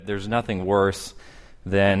There's nothing worse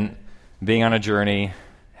than being on a journey,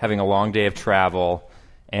 having a long day of travel,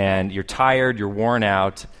 and you're tired, you're worn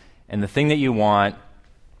out, and the thing that you want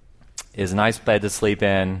is a nice bed to sleep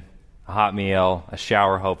in, a hot meal, a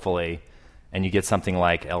shower hopefully, and you get something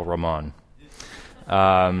like El Ramon.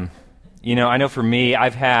 I know for me,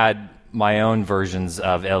 I've had my own versions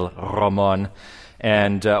of El Ramon,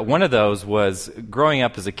 and one of those was growing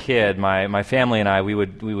up as a kid. My family and I, we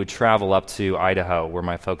would travel up to Idaho, where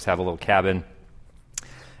my folks have a little cabin,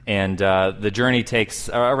 and the journey takes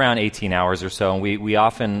around 18 hours or so. And we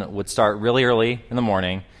often would start really early in the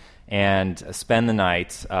morning and spend the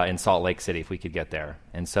night in Salt Lake City if we could get there.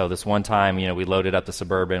 And so this one time, we loaded up the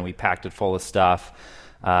Suburban, we packed it full of stuff,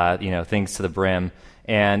 things to the brim.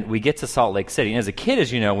 And we get to Salt Lake City. And as a kid,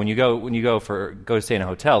 as you know, when you go to stay in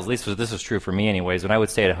hotels, at least this was true for me anyways, when I would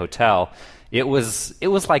stay at a hotel, it was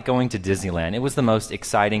like going to Disneyland. It was the most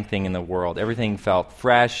exciting thing in the world. Everything felt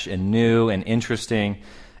fresh and new and interesting,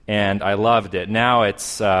 and I loved it. Now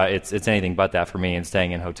it's anything but that for me and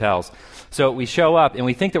staying in hotels. So we show up, and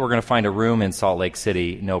we think that we're going to find a room in Salt Lake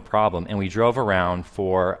City, no problem. And we drove around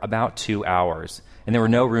for about 2 hours, and there were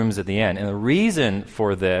no rooms at the end. And the reason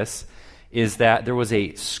for this is that there was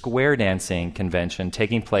a square dancing convention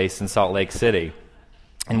taking place in Salt Lake City.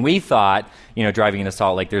 And we thought, driving into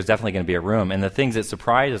Salt Lake, there's definitely going to be a room. And the things that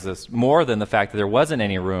surprised us more than the fact that there wasn't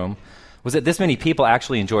any room was that this many people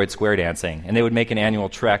actually enjoyed square dancing, and they would make an annual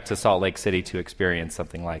trek to Salt Lake City to experience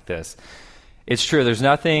something like this. It's true, there's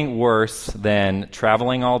nothing worse than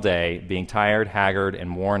traveling all day, being tired, haggard,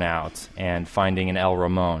 and worn out, and finding an El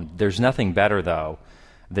Ramon. There's nothing better, though,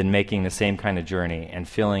 than making the same kind of journey and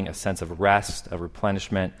feeling a sense of rest, of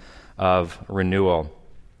replenishment, of renewal.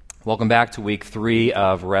 Welcome back to week 3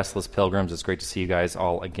 of Restless Pilgrims. It's great to see you guys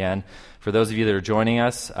all again. For those of you that are joining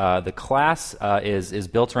us, the class is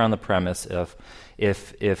built around the premise of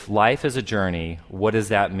if life is a journey, what does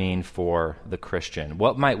that mean for the Christian?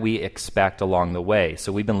 What might we expect along the way?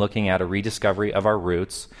 So we've been looking at a rediscovery of our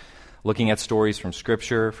roots, looking at stories from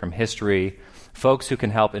Scripture, from history, folks who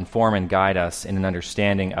can help inform and guide us in an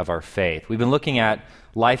understanding of our faith. We've been looking at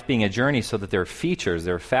life being a journey so that there are features,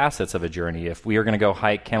 there are facets of a journey. If we are going to go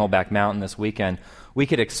hike Camelback Mountain this weekend, we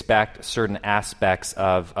could expect certain aspects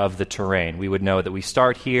of the terrain. We would know that we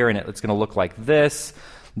start here and it's going to look like this.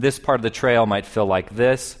 This part of the trail might feel like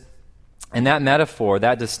this. And that metaphor,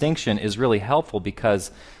 that distinction is really helpful because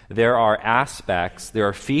there are aspects, there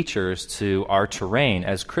are features to our terrain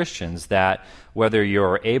as Christians that whether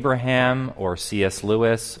you're Abraham or C.S.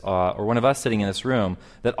 Lewis or one of us sitting in this room,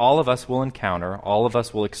 that all of us will encounter, all of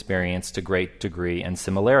us will experience to great degree and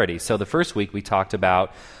similarity. So the first week we talked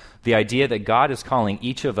about the idea that God is calling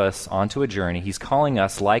each of us onto a journey. He's calling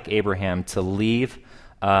us, like Abraham, to leave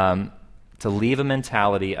a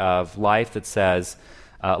mentality of life that says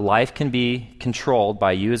life can be controlled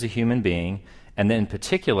by you as a human being, and then in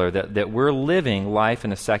particular that we're living life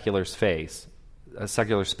in a secular space,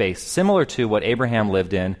 similar to what Abraham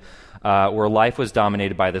lived in, where life was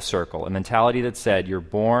dominated by the circle, a mentality that said you're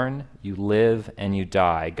born, you live, and you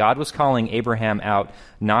die. God was calling Abraham out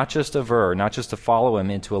not just to follow him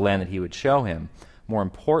into a land that he would show him. More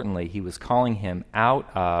importantly, he was calling him out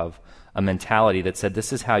of a mentality that said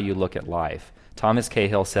this is how you look at life. Thomas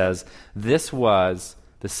Cahill says this was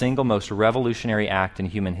the single most revolutionary act in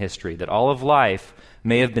human history, that all of life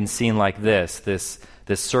may have been seen like this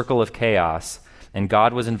circle of chaos, and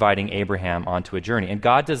God was inviting Abraham onto a journey. And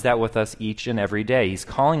God does that with us each and every day. He's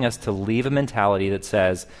calling us to leave a mentality that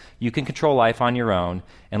says you can control life on your own,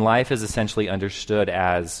 and life is essentially understood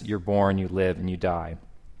as you're born, you live, and you die.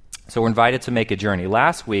 So we're invited to make a journey.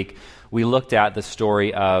 Last week, we looked at the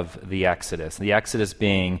story of the Exodus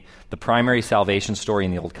being the primary salvation story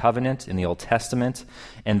in the Old Covenant, in the Old Testament,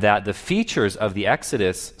 and that the features of the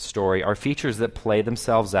Exodus story are features that play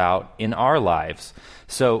themselves out in our lives.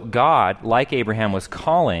 So God, like Abraham, was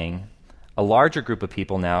calling a larger group of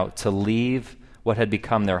people now to leave what had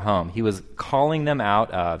become their home. He was calling them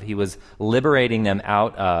he was liberating them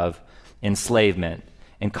out of enslavement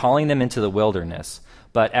and calling them into the wilderness.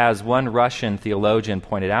 But as one Russian theologian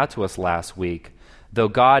pointed out to us last week, though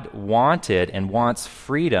God wanted and wants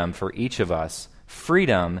freedom for each of us,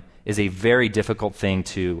 freedom is a very difficult thing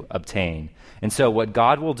to obtain. And so what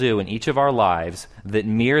God will do in each of our lives that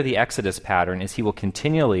mirror the Exodus pattern is he will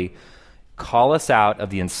continually call us out of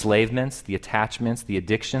the enslavements, the attachments, the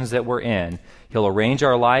addictions that we're in. He'll arrange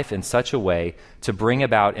our life in such a way to bring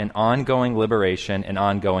about an ongoing liberation and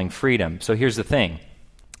ongoing freedom. So here's the thing.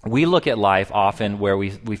 We look at life often where we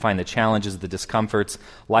find the challenges, the discomforts,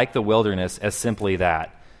 like the wilderness, as simply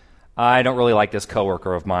that. I don't really like this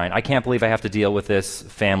coworker of mine. I can't believe I have to deal with this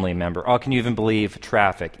family member. Oh, can you even believe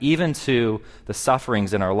traffic? Even to the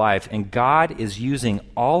sufferings in our life. And God is using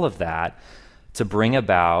all of that to bring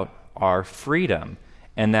about our freedom.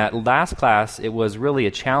 And that last class, it was really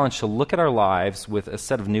a challenge to look at our lives with a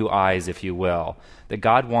set of new eyes, if you will. That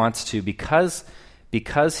God wants to, because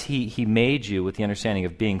he made you with the understanding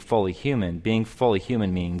of being fully human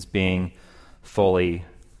means being fully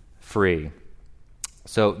free.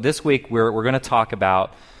 So this week we're going to talk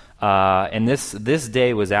about, and this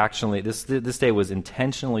day was actually this day was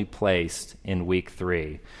intentionally placed in week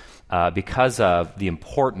 3 because of the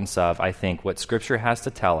importance of, I think, what Scripture has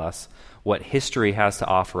to tell us, what history has to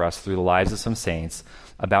offer us through the lives of some saints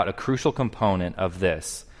about a crucial component of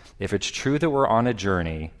this. If it's true that we're on a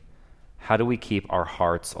journey, how do we keep our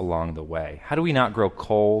hearts along the way? How do we not grow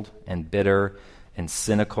cold and bitter and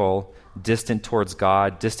cynical, distant towards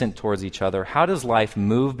God, distant towards each other? How does life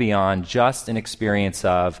move beyond just an experience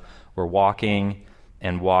of we're walking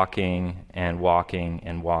and walking and walking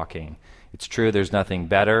and walking? It's true there's nothing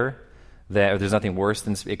better, there's nothing worse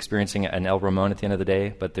than experiencing an El Ramon at the end of the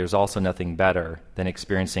day, but there's also nothing better than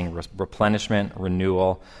experiencing replenishment,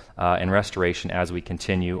 renewal, and restoration as we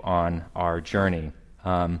continue on our journey.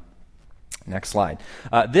 Next slide.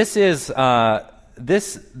 This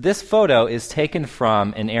photo is taken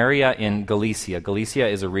from an area in Galicia. Galicia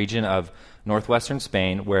is a region of northwestern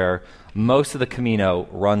Spain where most of the Camino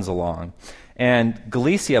runs along. And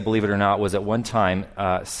Galicia, believe it or not, was at one time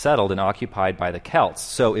settled and occupied by the Celts.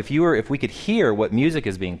 So if we could hear what music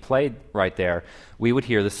is being played right there, we would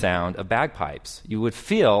hear the sound of bagpipes. You would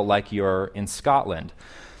feel like you're in Scotland.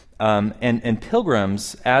 And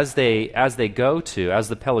pilgrims, as the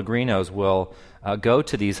Pellegrinos will go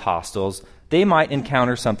to these hostels, they might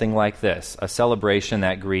encounter something like this, a celebration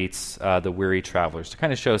that greets the weary travelers, to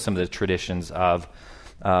kind of show some of the traditions of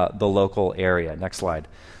the local area. Next slide.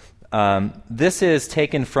 This is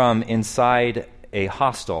taken from inside a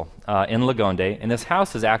hostel in Lagonde, and this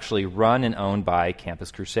house is actually run and owned by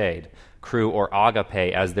Campus Crusade, Cru or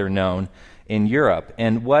Agape as they're known in Europe.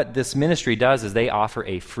 And what this ministry does is they offer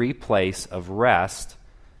a free place of rest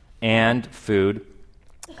and food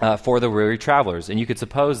for the weary travelers. And you could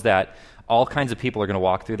suppose that all kinds of people are going to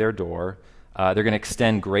walk through their door. They're going to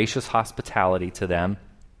extend gracious hospitality to them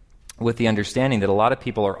with the understanding that a lot of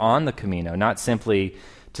people are on the Camino, not simply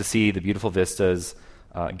to see the beautiful vistas,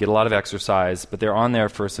 get a lot of exercise, but they're on there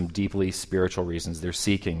for some deeply spiritual reasons. They're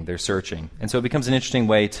seeking, they're searching. And so it becomes an interesting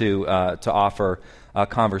way to offer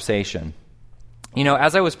conversation. You know,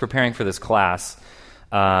 as I was preparing for this class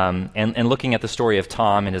and looking at the story of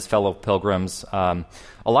Tom and his fellow pilgrims, a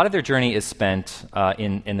lot of their journey is spent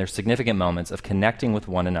in their significant moments of connecting with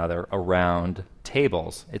one another around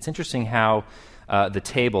tables. It's interesting how the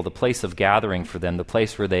table, the place of gathering for them, the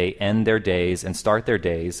place where they end their days and start their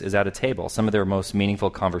days, is at a table. Some of their most meaningful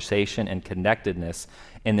conversation and connectedness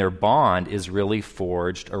in their bond is really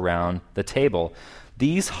forged around the table.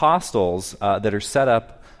 These hostels that are set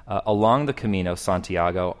up along the Camino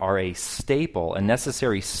Santiago are a staple, a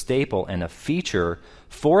necessary staple and a feature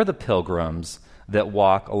for the pilgrims that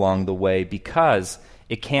walk along the way, because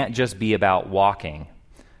it can't just be about walking.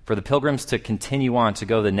 For the pilgrims to continue on, to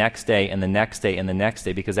go the next day and the next day and the next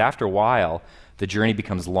day, because after a while, the journey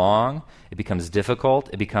becomes long, it becomes difficult,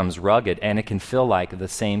 it becomes rugged, and it can feel like the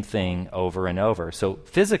same thing over and over. So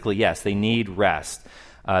physically, yes, they need rest.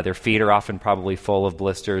 Their feet are often probably full of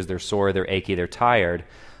blisters, they're sore, they're achy, they're tired.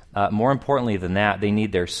 More importantly than that, they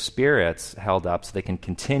need their spirits held up so they can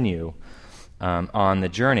continue on the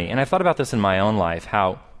journey. And I thought about this in my own life,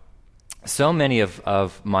 how so many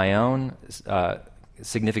of my own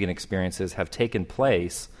significant experiences have taken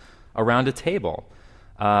place around a table.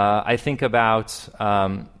 I think about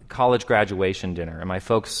college graduation dinner, and my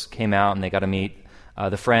folks came out and they got to meet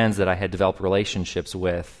the friends that I had developed relationships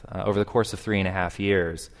with over the course of 3.5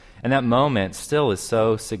 years. And that moment still is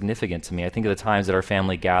so significant to me. I think of the times that our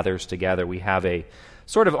family gathers together. We have a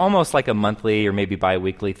sort of almost like a monthly or maybe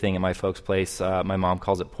bi-weekly thing at my folks' place. My mom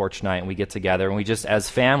calls it porch night, and we get together, and we just, as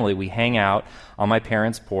family, we hang out on my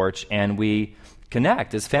parents' porch, and we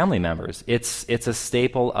connect as family members. It's a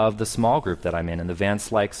staple of the small group that I'm in the Van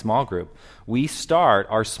Slyke small group. We start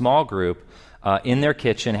our small group in their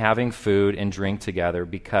kitchen having food and drink together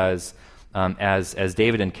because as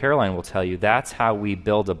David and Caroline will tell you, that's how we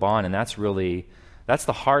build a bond, and that's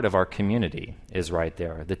the heart of our community is right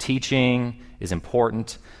there. The teaching is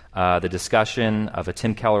important. The discussion of a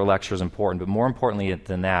Tim Keller lecture is important, but more importantly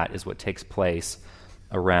than that is what takes place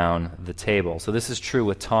around the table. So this is true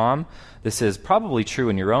with Tom. This is probably true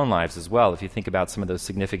in your own lives as well. If you think about some of those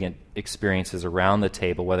significant experiences around the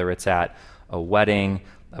table, whether it's at a wedding,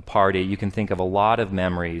 a party, you can think of a lot of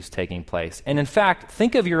memories taking place. And in fact,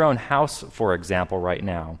 think of your own house, for example, right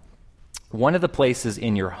now. One of the places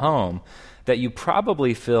in your home that you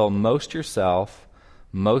probably feel most yourself,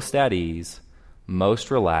 most at ease, most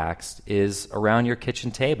relaxed is around your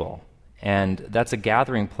kitchen table. And that's a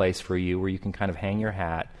gathering place for you where you can kind of hang your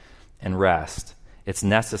hat and rest. It's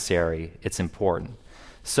necessary. It's important.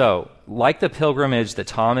 So, like the pilgrimage that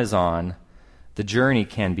Tom is on, the journey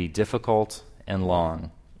can be difficult and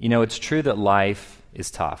long. You know, it's true that life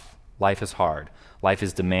is tough. Life is hard. Life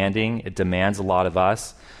is demanding. It demands a lot of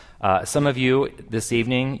us. Some of you this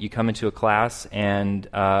evening, you come into a class, and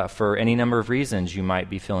for any number of reasons, you might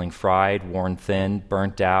be feeling fried, worn thin,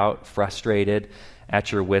 burnt out, frustrated,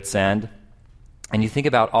 at your wit's end. And you think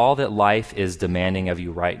about all that life is demanding of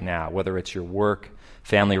you right now, whether it's your work,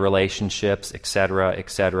 family relationships, etc.,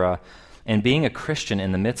 etc. And being a Christian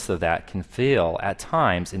in the midst of that can feel at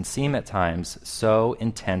times and seem at times so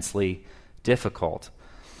intensely difficult.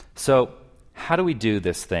 So, how do we do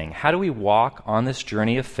this thing? How do we walk on this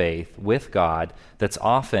journey of faith with God that's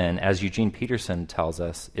often, as Eugene Peterson tells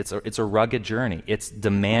us, it's a rugged journey. It's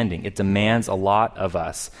demanding. It demands a lot of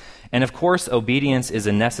us. And of course, obedience is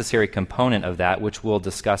a necessary component of that, which we'll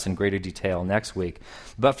discuss in greater detail next week.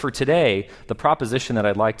 But for today, the proposition that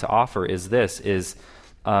I'd like to offer is this,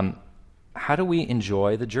 how do we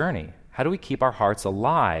enjoy the journey? How do we keep our hearts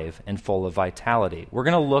alive and full of vitality? We're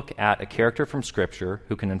going to look at a character from Scripture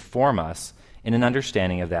who can inform us in an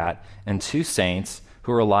understanding of that, and two saints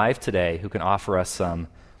who are alive today who can offer us some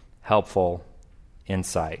helpful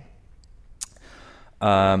insight.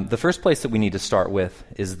 The first place that we need to start with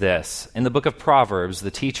is this. In the book of Proverbs,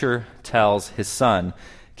 the teacher tells his son,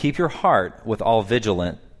 "Keep your heart with all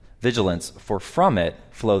vigilance, for from it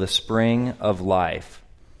flow the spring of life."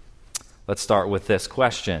 Let's start with this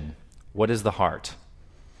question. What is the heart?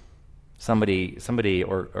 Somebody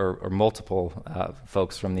or multiple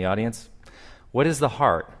folks from the audience. What is the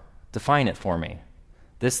heart? Define it for me.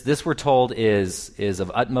 This we're told is of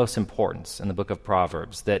utmost importance in the book of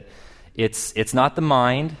Proverbs, that it's not the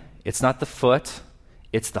mind, it's not the foot,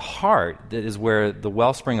 it's the heart that is where the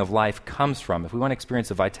wellspring of life comes from. If we want to experience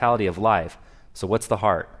the vitality of life, so what's the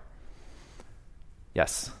heart?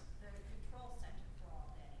 Yes? The control center for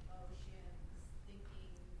all that, emotions, thinking,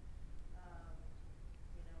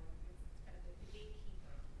 it's kind of the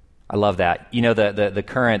gatekeeper. I love that. You know, the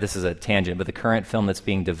current, this is a tangent, but the current film that's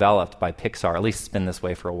being developed by Pixar, at least it's been this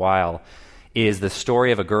way for a while, is the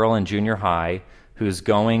story of a girl in junior high who's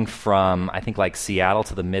going from, I think, like Seattle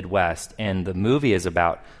to the Midwest, and the movie is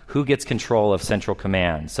about who gets control of Central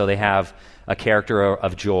Command. So they have a character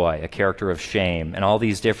of joy, a character of shame, and all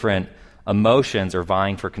these different emotions are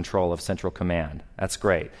vying for control of Central Command. That's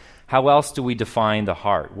great. How else do we define the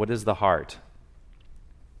heart? What is the heart?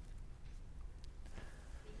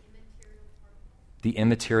 The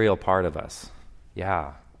immaterial part of us.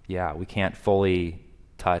 Yeah, we can't fully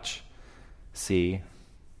touch, see.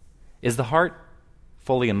 Is the heart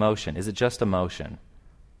fully emotion? Is it just emotion?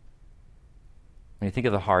 When you think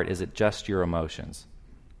of the heart, is it just your emotions?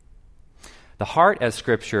 The heart, as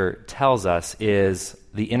Scripture tells us, is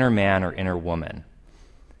the inner man or inner woman.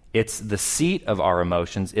 It's the seat of our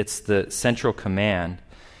emotions. It's the central command.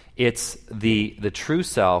 It's the true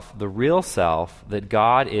self, the real self that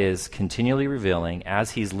God is continually revealing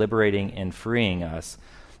as He's liberating and freeing us.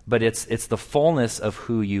 But it's the fullness of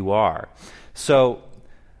who you are. So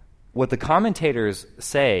what the commentators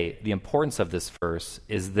say, the importance of this verse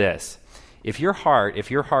is this. If your heart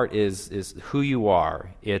is who you are,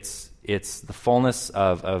 it's the fullness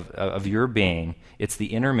of your being, it's the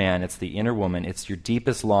inner man, it's the inner woman, it's your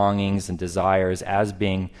deepest longings and desires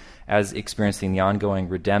as experiencing the ongoing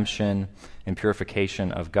redemption and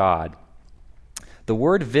purification of God. The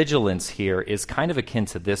word vigilance here is kind of akin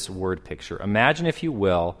to this word picture. Imagine, if you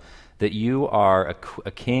will, that you are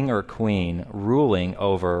a king or a queen ruling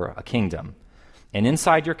over a kingdom. And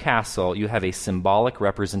inside your castle, you have a symbolic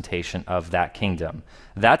representation of that kingdom.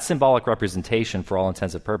 That symbolic representation, for all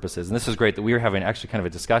intents and purposes, and this is great that we were having actually kind of a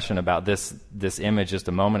discussion about this image just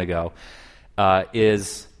a moment ago,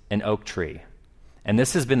 is an oak tree. And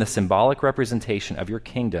this has been the symbolic representation of your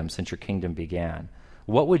kingdom since your kingdom began.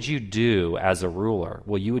 What would you do as a ruler?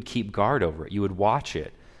 Well, you would keep guard over it. You would watch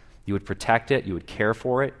it. You would protect it. You would care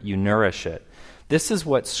for it. You nourish it. This is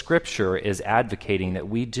what Scripture is advocating that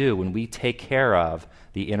we do when we take care of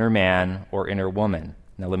the inner man or inner woman.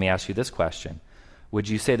 Now, let me ask you this question. Would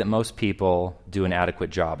you say that most people do an adequate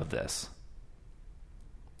job of this?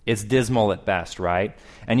 It's dismal at best, right?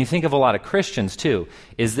 And you think of a lot of Christians, too.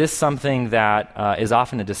 Is this something that is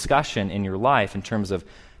often a discussion in your life in terms of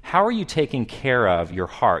How are you taking care of your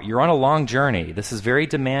heart? You're on a long journey. This is very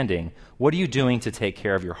demanding. What are you doing to take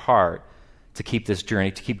care of your heart to keep this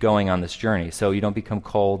journey, to keep going on this journey, so you don't become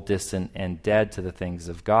cold, distant, and dead to the things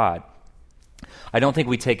of God? I don't think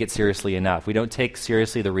we take it seriously enough. We don't take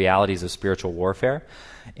seriously the realities of spiritual warfare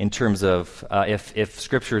in terms of if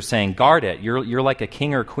Scripture is saying, guard it, you're like a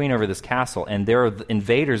king or queen over this castle, and there are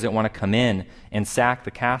invaders that want to come in and sack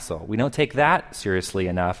the castle. We don't take that seriously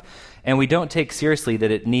enough, and we don't take seriously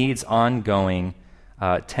that it needs ongoing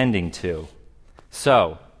tending to.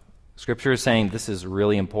 So, Scripture is saying this is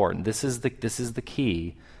really important. This is the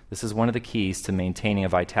key. This is one of the keys to maintaining a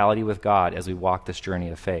vitality with God as we walk this journey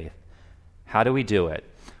of faith. How do we do it?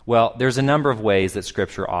 Well, there's a number of ways that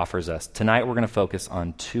Scripture offers us. Tonight we're going to focus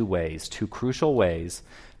on two crucial ways,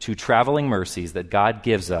 two traveling mercies that God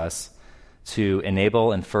gives us to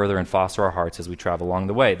enable and further and foster our hearts as we travel along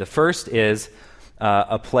the way. The first is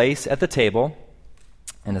a place at the table,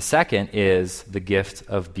 and the second is the gift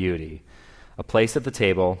of beauty. A place at the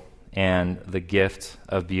table and the gift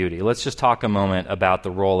of beauty. Let's just talk a moment about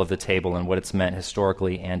the role of the table and what it's meant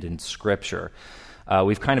historically and in Scripture.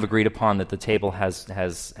 We've kind of agreed upon that the table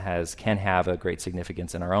can have a great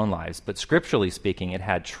significance in our own lives, but scripturally speaking, it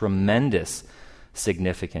had tremendous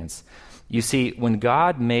significance. You see, when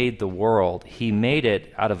God made the world, He made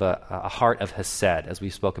it out of a heart of hesed, as we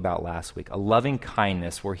spoke about last week, a loving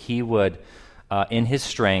kindness where He would, in His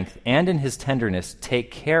strength and in His tenderness, take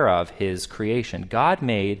care of His creation. God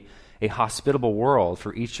made a hospitable world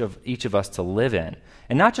for each of us to live in,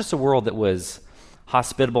 and not just a world that was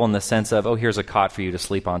hospitable in the sense of, oh, here's a cot for you to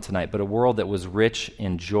sleep on tonight, but a world that was rich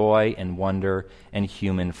in joy and wonder and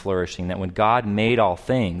human flourishing. That when God made all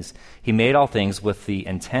things, He made all things with the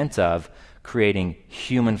intent of creating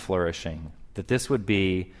human flourishing, that this would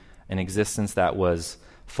be an existence that was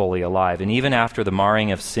fully alive. And even after the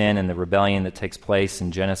marring of sin and the rebellion that takes place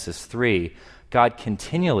in Genesis 3, God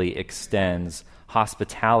continually extends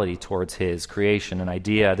hospitality towards His creation. An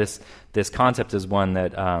idea, this concept is one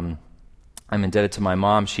that I'm indebted to my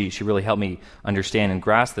mom. She really helped me understand and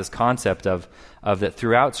grasp this concept of that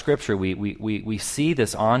throughout Scripture we see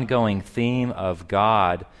this ongoing theme of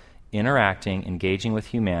God interacting, engaging with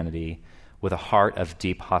humanity with a heart of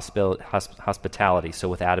deep hospitality. So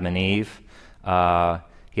with Adam and Eve,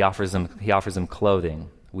 He offers them clothing.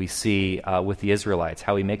 We see with the Israelites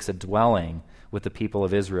how He makes a dwelling with the people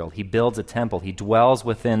of Israel. He builds a temple. He dwells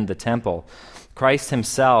within the temple. Christ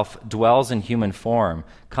Himself dwells in human form,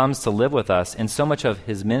 comes to live with us, and so much of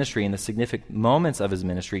His ministry and the significant moments of His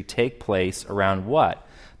ministry take place around what?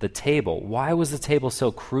 The table. Why was the table so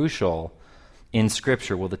crucial in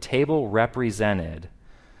Scripture? Well, the table represented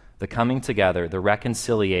the coming together, the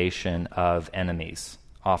reconciliation of enemies,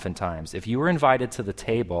 oftentimes. If you were invited to the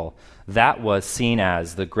table, that was seen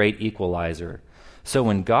as the great equalizer. So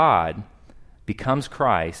when God becomes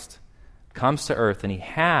Christ, comes to earth, and He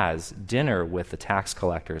has dinner with the tax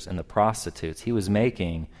collectors and the prostitutes, He was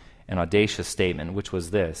making an audacious statement, which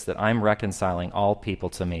was this, that I'm reconciling all people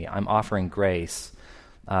to me. I'm offering grace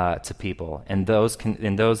to people, and those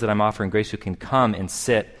that I'm offering grace to can come and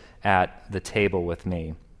sit at the table with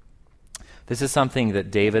me. This is something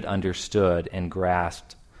that David understood and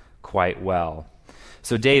grasped quite well.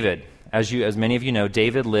 So David, as many of you know,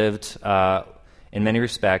 David lived in many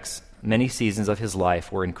respects. Many seasons of his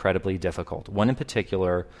life were incredibly difficult. One in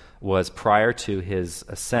particular was prior to his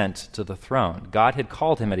ascent to the throne. God had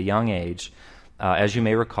called him at a young age, as you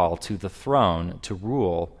may recall, to the throne to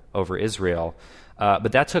rule over Israel.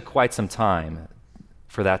 But that took quite some time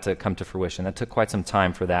for that to come to fruition. That took quite some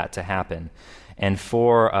time for that to happen. And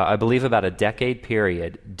for, I believe, about a decade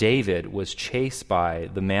period, David was chased by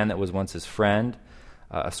the man that was once his friend,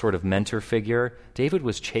 a sort of mentor figure. David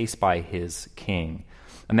was chased by his king.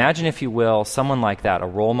 Imagine, if you will, someone like that, a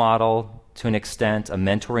role model to an extent, a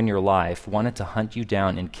mentor in your life, wanted to hunt you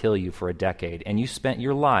down and kill you for a decade, and you spent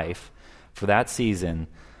your life for that season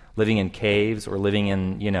living in caves or living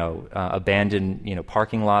in, abandoned,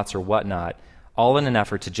 parking lots or whatnot, all in an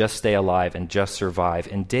effort to just stay alive and just survive.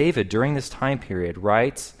 And David, during this time period,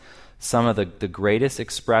 writes some of the greatest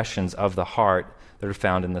expressions of the heart that are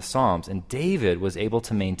found in the Psalms. And David was able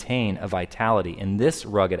to maintain a vitality in this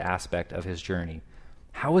rugged aspect of his journey.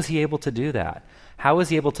 How was he able to do that? How was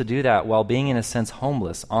he able to do that while being, in a sense,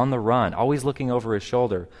 homeless, on the run, always looking over his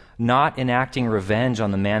shoulder, not enacting revenge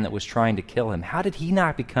on the man that was trying to kill him? How did he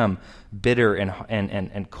not become bitter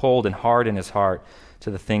and cold and hard in his heart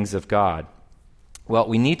to the things of God? Well,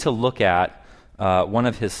 we need to look at one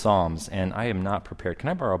of his Psalms, and I am not prepared. Can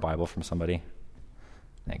I borrow a Bible from somebody?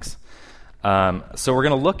 Thanks. So we're going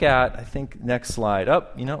to look at, I think, next slide. Oh,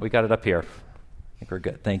 we got it up here. think we're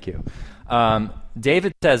good. Thank you.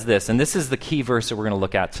 David says this, and this is the key verse that we're going to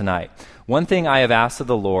look at tonight. One thing I have asked of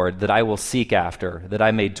the Lord that I will seek after, that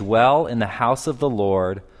I may dwell in the house of the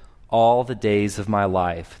Lord all the days of my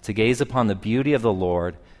life, to gaze upon the beauty of the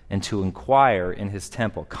Lord and to inquire in his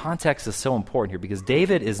temple. Context is so important here because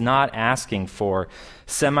David is not asking for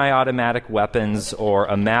semi-automatic weapons or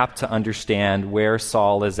a map to understand where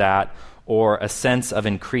Saul is at or a sense of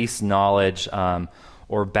increased knowledge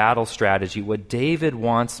or battle strategy. What David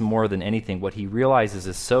wants more than anything, what he realizes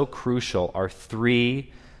is so crucial, are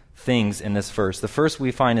three things in this verse. The first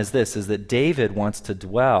we find is this, is that David wants to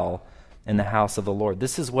dwell in the house of the Lord.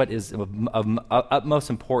 This is what is of utmost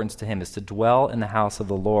importance to him, is to dwell in the house of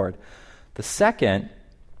the Lord. The second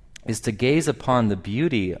is to gaze upon the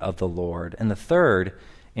beauty of the Lord. And the third,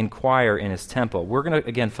 inquire in his temple. We're going to,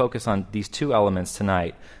 again, focus on these two elements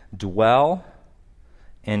tonight. Dwell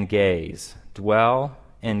and gaze. Dwell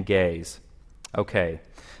and gaze. Okay,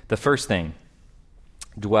 the first thing,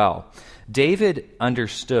 dwell. David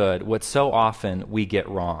understood what so often we get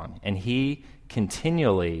wrong, and he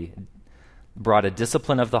continually brought a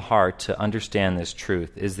discipline of the heart to understand this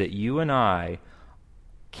truth, is that you and I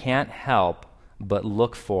can't help but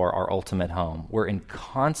look for our ultimate home. We're in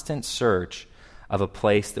constant search of a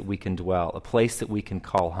place that we can dwell, a place that we can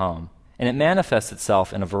call home. And it manifests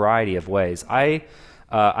itself in a variety of ways. I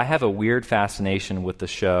have a weird fascination with the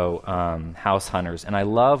show House Hunters, and I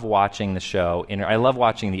love watching the show. I love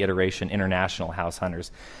watching the iteration International House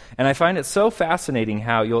Hunters, and I find it so fascinating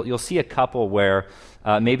how you'll see a couple where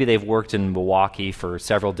maybe they've worked in Milwaukee for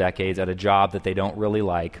several decades at a job that they don't really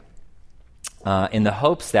like, in the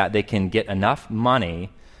hopes that they can get enough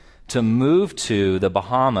money to move to the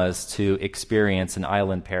Bahamas to experience an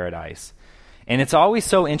island paradise. And it's always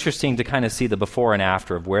so interesting to kind of see the before and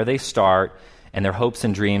after of where they start and their hopes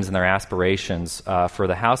and dreams and their aspirations for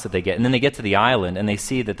the house that they get. And then they get to the island, and they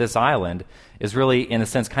see that this island is really, in a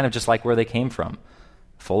sense, kind of just like where they came from.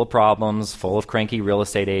 Full of problems, full of cranky real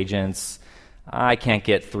estate agents. I can't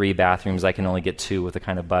get 3 bathrooms, I can only get 2 with the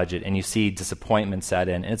kind of budget. And you see disappointment set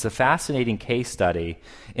in. And it's a fascinating case study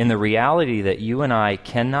in the reality that you and I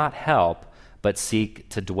cannot help but seek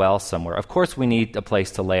to dwell somewhere. Of course, we need a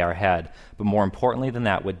place to lay our head. But more importantly than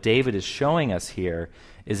that, what David is showing us here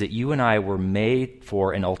is that you and I were made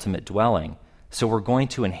for an ultimate dwelling. So we're going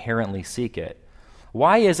to inherently seek it.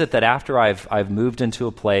 Why is it that after I've moved into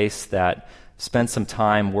a place that spent some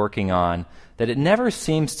time working on, that it never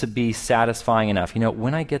seems to be satisfying enough? You know,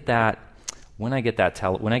 when I get that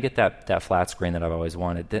flat screen that I've always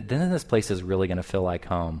wanted, then this place is really going to feel like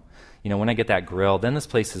home. You know, when I get that grill, then this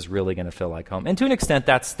place is really going to feel like home. And to an extent,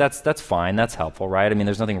 that's fine. That's helpful, right? I mean,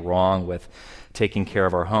 there's nothing wrong with taking care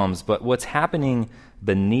of our homes. But what's happening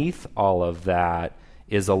beneath all of that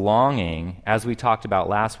is a longing, as we talked about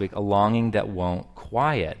last week, a longing that won't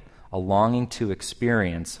quiet, a longing to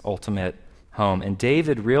experience ultimate home. And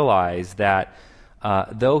David realized that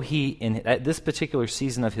though he, at this particular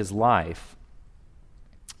season of his life,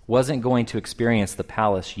 wasn't going to experience the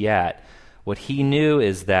palace yet, what he knew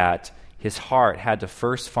is that his heart had to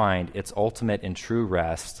first find its ultimate and true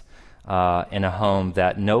rest in a home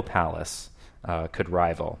that no palace could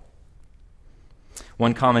rival.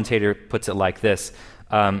 One commentator puts it like this: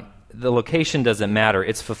 the location doesn't matter.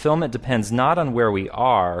 Its fulfillment depends not on where we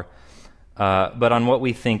are, but on what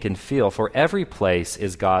we think and feel. For every place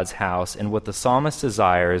is God's house, and what the psalmist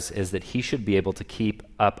desires is that he should be able to keep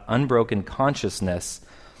up unbroken consciousness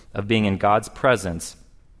of being in God's presence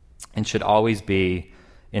and should always be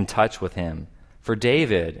in touch with him. For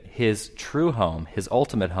David, his true home, his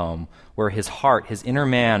ultimate home, where his heart, his inner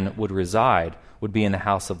man would reside, would be in the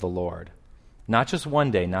house of the Lord. Not just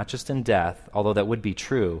one day, not just in death, although that would be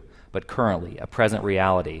true, but currently, a present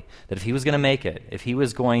reality, that if he was going to make it, if he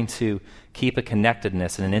was going to keep a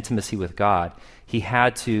connectedness and an intimacy with God, he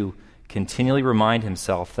had to continually remind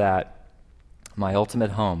himself that my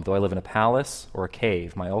ultimate home, though I live in a palace or a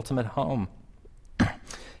cave, my ultimate home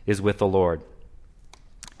is with the Lord.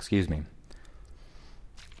 Excuse me.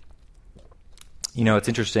 You know, it's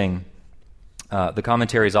interesting. The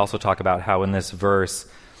commentaries also talk about how in this verse,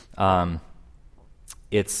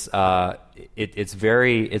 it's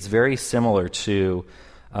very similar to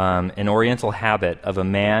an Oriental habit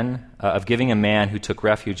of giving a man who took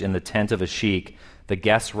refuge in the tent of a sheik the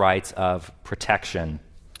guest rights of protection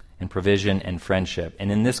and provision and friendship.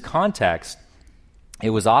 And in this context, it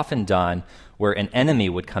was often done where an enemy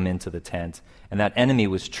would come into the tent, and that enemy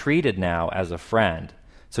was treated now as a friend.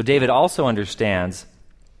 So David also understands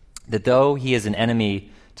that though he is an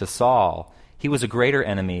enemy to Saul, he was a greater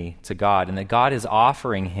enemy to God, and that God is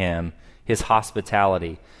offering him his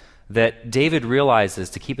hospitality. that David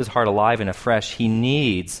realizes to keep his heart alive and afresh, he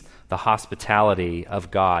needs the hospitality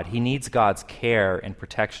of God. He needs God's care and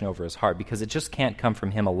protection over his heart because it just can't come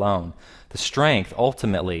from him alone. The strength,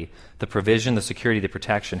 ultimately, the provision, the security, the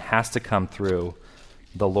protection has to come through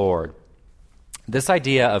the Lord. This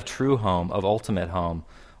idea of true home, of ultimate home,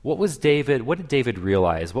 what did David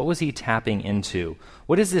realize? What was he tapping into?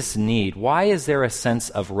 What is this need? Why is there a sense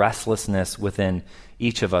of restlessness within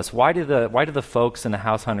each of us? Why do the folks in the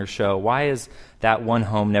House Hunter show, why is that one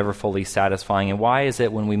home never fully satisfying? And why is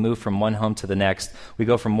it when we move from one home to the next, we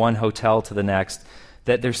go from one hotel to the next,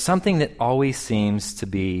 that there's something that always seems to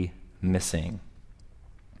be missing?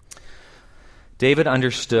 David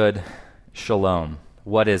understood shalom.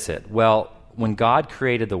 What is it? Well, when God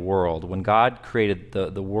created the world, when God created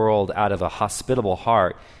the world out of a hospitable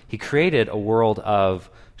heart, he created a world of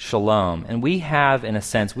shalom. And we have, in a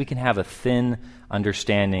sense, we can have a thin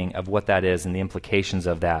understanding of what that is and the implications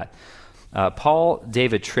of that. Paul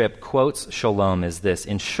David Tripp quotes shalom as this: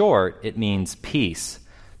 in short, it means peace,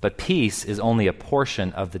 but peace is only a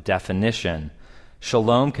portion of the definition.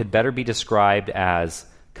 Shalom could better be described as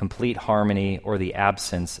complete harmony or the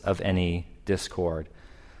absence of any discord.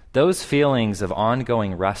 Those feelings of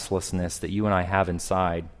ongoing restlessness that you and I have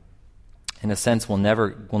inside, in a sense, will never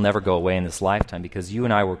go away in this lifetime because you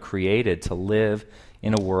and I were created to live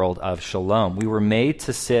in a world of shalom. We were made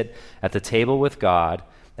to sit at the table with God,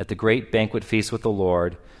 at the great banquet feast with the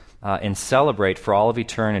Lord, and celebrate for all of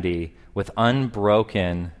eternity with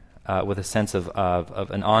unbroken, with a sense of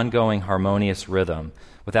an ongoing harmonious rhythm,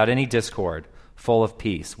 without any discord, full of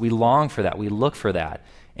peace. We long for that. We look for that.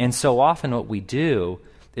 And so often what we do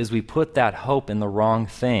is we put that hope in the wrong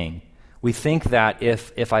thing. We think that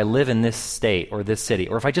if I live in this state or this city,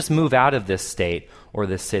 or if I just move out of this state or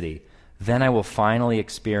this city, then I will finally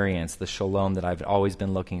experience the shalom that I've always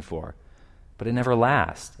been looking for. But it never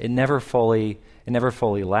lasts. It never fully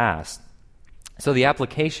lasts. So the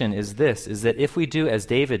application is this, is that if we do as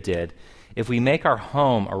David did, if we make our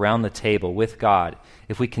home around the table with God,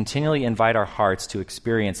 if we continually invite our hearts to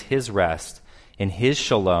experience his rest in his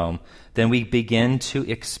shalom, then we begin to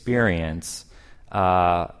experience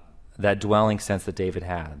that dwelling sense that David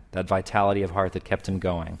had, that vitality of heart that kept him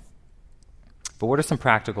going. But what are some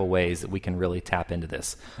practical ways that we can really tap into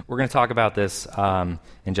this? We're going to talk about this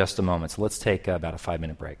in just a moment, so let's take about a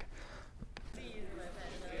 5-minute break.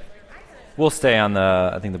 We'll stay on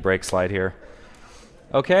the break slide here.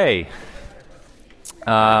 Okay.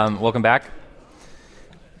 Welcome back.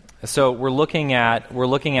 So we're looking at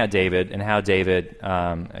David and how David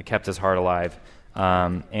kept his heart alive,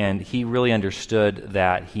 and he really understood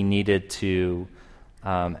that he needed to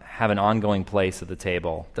have an ongoing place at the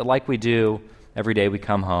table. That, like we do every day, we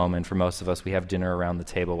come home, and for most of us, we have dinner around the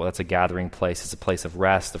table. Well, that's a gathering place. It's a place of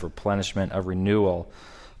rest, of replenishment, of renewal.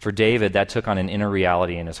 For David, that took on an inner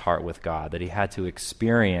reality in his heart with God, that he had to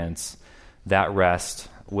experience that rest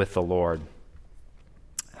with the Lord.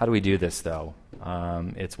 How do we do this, though?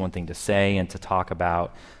 It's one thing to say and to talk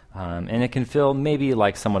about, and it can feel maybe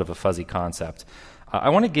like somewhat of a fuzzy concept. I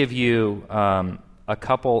want to give you a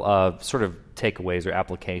couple of sort of takeaways or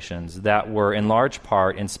applications that were in large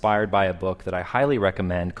part inspired by a book that I highly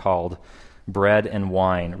recommend called Bread and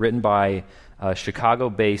Wine, written by a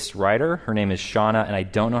Chicago-based writer. Her name is Shauna, and I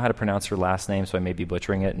don't know how to pronounce her last name, so I may be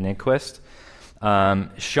butchering it, Nyquist.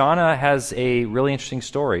 Shauna has a really interesting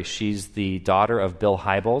story. She's the daughter of Bill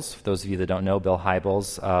Hybels. For those of you that don't know, Bill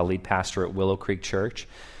Hybels, lead pastor at Willow Creek Church.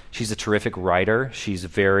 She's a terrific writer. She's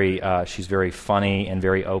very funny and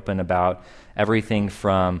very open about everything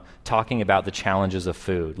from talking about the challenges of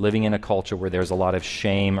food, living in a culture where there's a lot of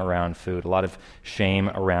shame around food, a lot of shame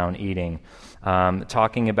around eating,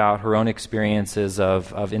 talking about her own experiences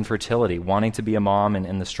of infertility, wanting to be a mom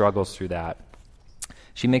and the struggles through that.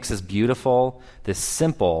 She makes this beautiful, this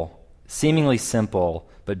simple, seemingly simple,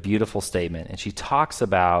 but beautiful statement. And she talks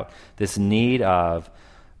about this need of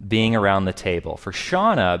being around the table. For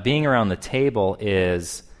Shauna, being around the table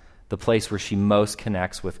is the place where she most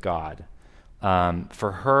connects with God.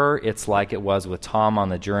 For her, it's like it was with Tom on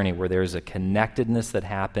the journey, where there's a connectedness that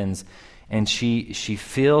happens, and she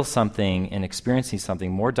feels something and experiencing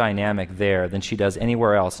something more dynamic there than she does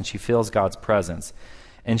anywhere else, and she feels God's presence.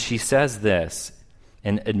 And she says this,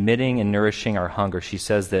 in admitting and nourishing our hunger, she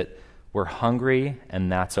says that we're hungry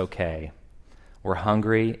and that's okay. We're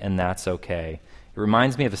hungry and that's okay. It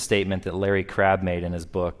reminds me of a statement that Larry Crabb made in his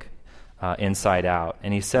book, Inside Out.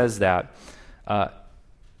 And he says that,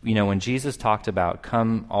 when Jesus talked about,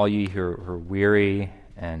 come all ye who are weary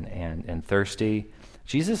and thirsty,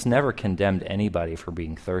 Jesus never condemned anybody for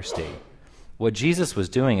being thirsty. What Jesus was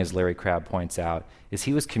doing, as Larry Crabb points out, is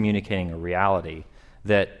he was communicating a reality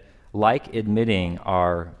that like admitting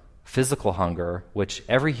our physical hunger, which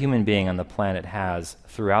every human being on the planet has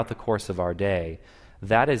throughout the course of our day,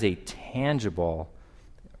 that is a tangible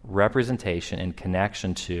representation and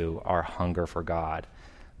connection to our hunger for God,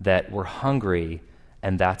 that we're hungry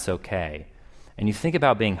and that's okay. And you think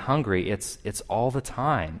about being hungry, it's all the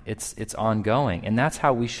time. It's ongoing. And that's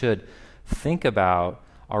how we should think about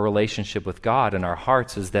our relationship with God and our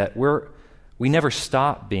hearts, is that we never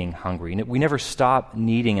stop being hungry. We never stop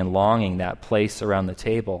needing and longing that place around the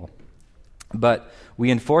table. But we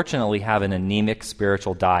unfortunately have an anemic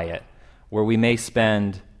spiritual diet where we may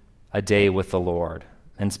spend a day with the Lord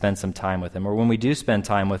and spend some time with Him. Or when we do spend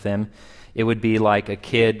time with Him, it would be like a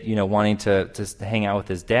kid, wanting to hang out with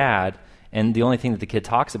his dad, and the only thing that the kid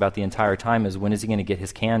talks about the entire time is, when is he going to get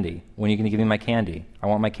his candy? When are you going to give me my candy? I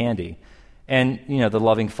want my candy. And, the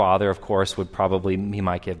loving father, of course, he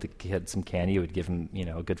might give the kid some candy. He would give him,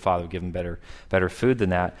 a good father would give him better food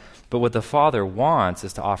than that. But what the father wants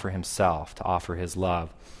is to offer himself, to offer his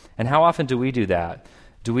love. And how often do we do that?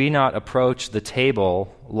 Do we not approach the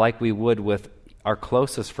table like we would with our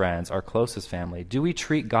closest friends, our closest family? Do we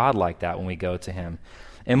treat God like that when we go to Him?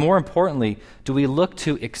 And more importantly, do we look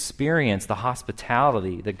to experience the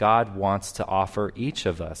hospitality that God wants to offer each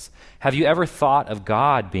of us? Have you ever thought of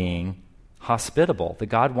God being hospitable, that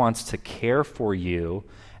God wants to care for you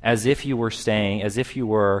as if you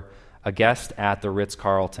were a guest at the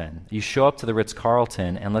Ritz-Carlton? You show up to the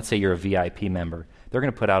Ritz-Carlton, and let's say you're a VIP member. They're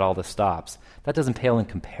going to put out all the stops. That doesn't pale in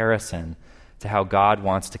comparison to how God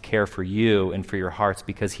wants to care for you and for your hearts,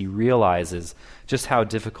 because He realizes just how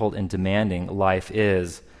difficult and demanding life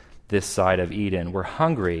is this side of Eden. We're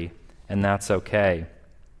hungry, and that's okay.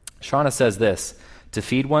 Shauna says this: to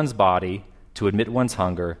feed one's body, to admit one's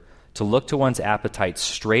hunger, to look to one's appetite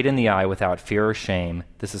straight in the eye without fear or shame,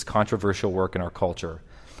 this is controversial work in our culture.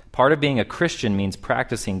 Part of being a Christian means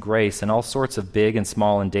practicing grace in all sorts of big and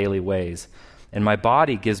small and daily ways. And my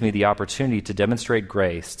body gives me the opportunity to demonstrate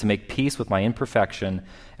grace, to make peace with my imperfection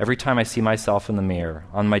every time I see myself in the mirror.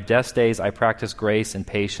 On my best days, I practice grace and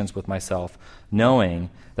patience with myself, knowing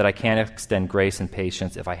that I can't extend grace and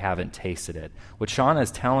patience if I haven't tasted it. What Shauna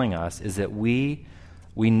is telling us is that we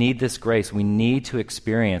need this grace. We need to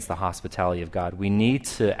experience the hospitality of God. We need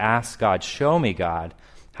to ask God, show me, God,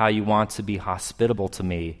 how you want to be hospitable to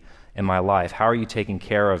me in my life. How are you taking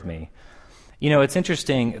care of me? It's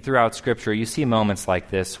interesting throughout Scripture, you see moments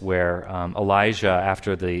like this where Elijah,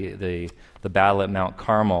 after the battle at Mount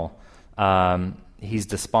Carmel, he's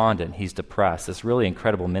despondent, he's depressed, this really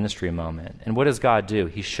incredible ministry moment. And what does God do?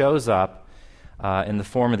 He shows up in the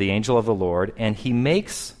form of the angel of the Lord, and He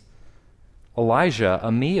makes Elijah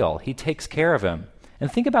a meal. He takes care of him.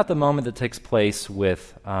 And think about the moment that takes place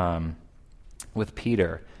with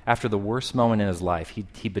Peter. After the worst moment in his life,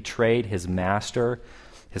 he betrayed his master,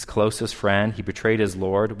 his closest friend. He betrayed his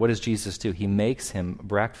Lord. What does Jesus do? He makes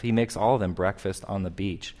all of them breakfast on the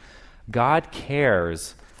beach. God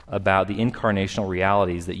cares about the incarnational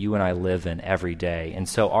realities that you and I live in every day. And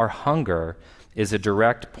so our hunger is a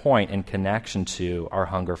direct point in connection to our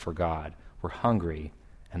hunger for God. We're hungry,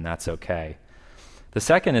 and that's okay. The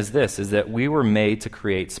second is that we were made to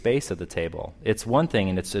create space at the table. It's one thing,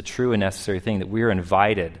 and it's a true and necessary thing, that we are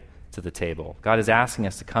invited to the table. God is asking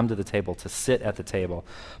us to come to the table, to sit at the table.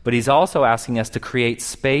 But He's also asking us to create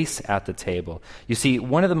space at the table. You see,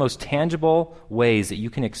 one of the most tangible ways that you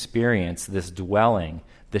can experience this dwelling,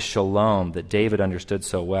 this shalom that David understood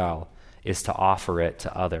so well, is to offer it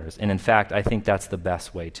to others. And in fact, I think that's the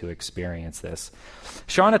best way to experience this.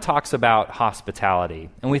 Shauna talks about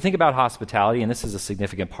hospitality. And we think about hospitality, and this is a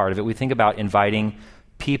significant part of it, we think about inviting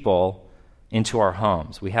people into our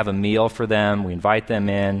homes. We have a meal for them, we invite them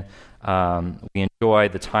in, we enjoy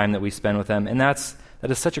the time that we spend with them, and that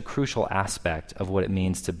is such a crucial aspect of what it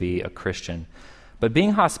means to be a Christian. But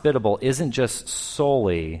being hospitable isn't just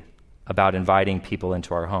solely about inviting people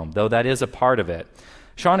into our home, though that is a part of it.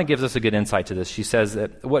 Shauna gives us a good insight to this. She says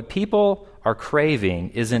that what people are craving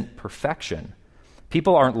isn't perfection.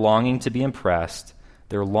 People aren't longing to be impressed.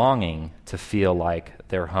 They're longing to feel like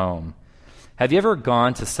they're home. Have you ever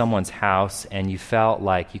gone to someone's house and you felt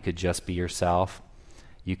like you could just be yourself?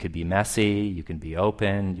 You could be messy, you could be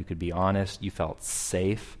open, you could be honest, you felt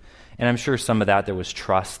safe. And I'm sure some of that, there was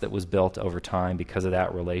trust that was built over time because of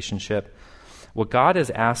that relationship. What God is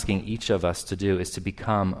asking each of us to do is to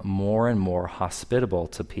become more and more hospitable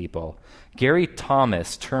to people. Gary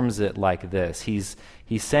Thomas terms it like this. He's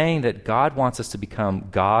saying that God wants us to become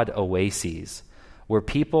God oases, where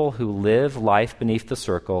people who live life beneath the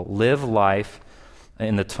circle, live life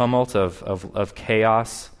in the tumult of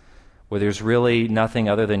chaos, where there's really nothing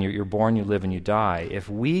other than you're born, you live, and you die, if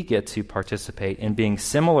we get to participate in being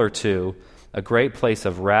similar to a great place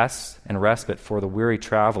of rest and respite for the weary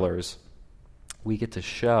travelers, we get to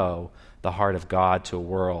show the heart of God to a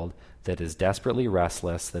world that is desperately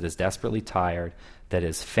restless, that is desperately tired, that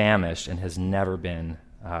is famished, and has never been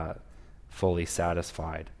fully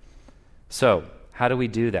satisfied. So, how do we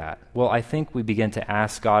do that? Well, I think we begin to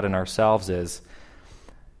ask God and ourselves is,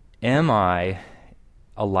 am I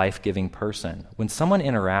a life-giving person? When someone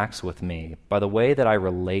interacts with me, by the way that I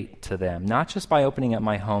relate to them, not just by opening up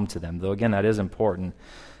my home to them, though again that is important,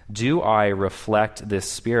 do I reflect this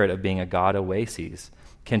spirit of being a God oasis?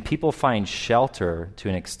 Can people find shelter to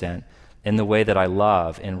an extent in the way that I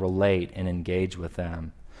love and relate and engage with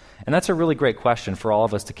them? And that's a really great question for all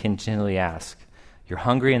of us to continually ask. You're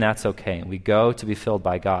hungry and that's okay. And we go to be filled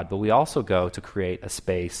by God, but we also go to create a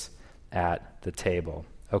space at the table.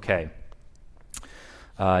 Okay.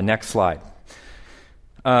 Next slide.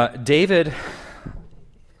 David,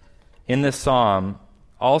 in this psalm,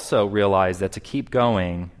 also realized that to keep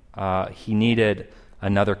going, he needed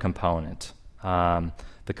another component,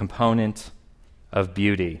 the component of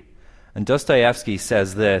beauty. And Dostoevsky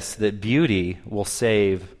says this, that beauty will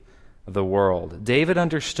save the world. David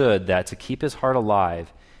understood that to keep his heart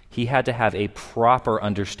alive, he had to have a proper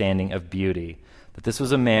understanding of beauty, that this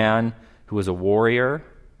was a man who was a warrior,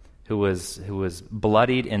 who was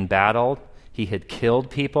bloodied in battle. He had killed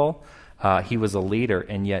people. He was a leader,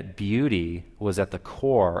 and yet beauty was at the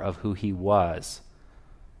core of who he was.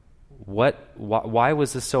 Why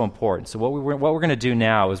was this so important? So what we're going to do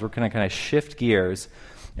now is we're going to kind of shift gears,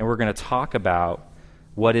 and we're going to talk about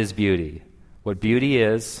what is beauty, what beauty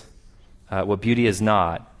is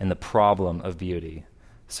not, and the problem of beauty.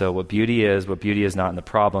 So what beauty is not, and the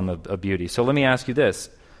problem of beauty. So let me ask you this.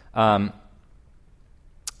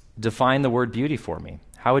 Define the word beauty for me.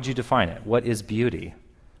 How would you define it? What is beauty?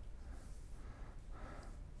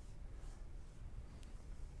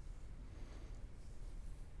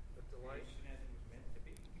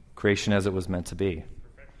 Creation as it was meant to be.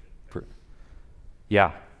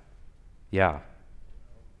 Yeah. I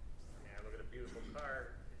look at a beautiful car,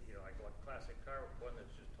 like a classic car, one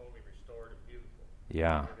that's just totally restored and beautiful.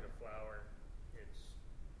 Yeah. Look at a flower, it's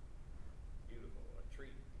beautiful. A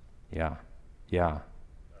tree. Yeah. A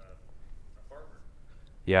farmer.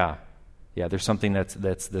 Yeah. There's something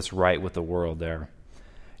that's right with the world there.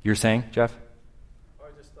 You're saying, Jeff? I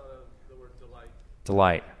just thought of the word delight.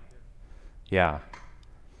 Delight. Yeah.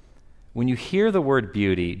 When you hear the word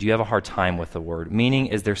beauty, do you have a hard time with the word? Meaning,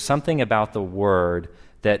 is there something about the word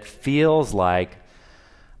that feels like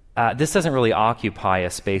this doesn't really occupy a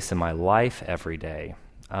space in my life every day?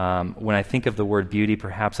 When I think of the word beauty,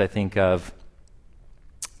 perhaps I think of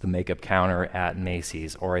the makeup counter at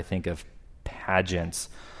Macy's, or I think of pageants,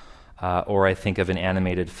 or I think of an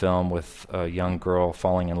animated film with a young girl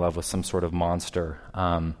falling in love with some sort of monster.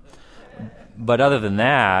 But other than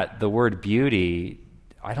that, the word beauty,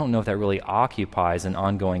 I don't know if that really occupies an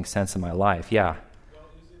ongoing sense in my life. Yeah. Well,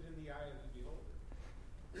 is it in the eye of the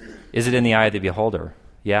beholder? Is it in the eye of the beholder?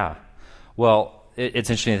 Yeah. Well,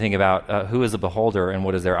 it's interesting to think about who is the beholder and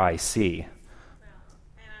what does their eye see. Well,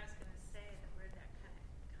 and I was going to say the word that kind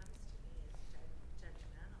of comes to me is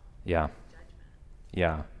judgmental. Yeah. Judgment.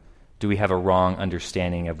 Yeah. Do we have a wrong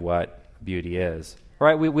understanding of what beauty is?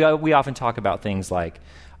 Right? We often talk about things like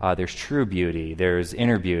there's true beauty, there's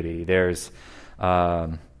inner beauty, there's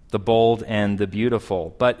the bold and the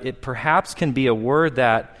beautiful. But it perhaps can be a word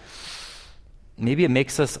that maybe it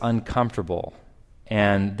makes us uncomfortable.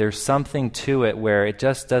 And there's something to it where it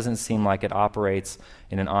just doesn't seem like it operates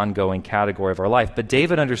in an ongoing category of our life. But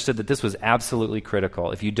David understood that this was absolutely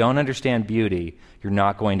critical. If you don't understand beauty, you're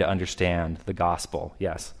not going to understand the gospel.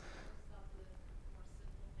 Yes?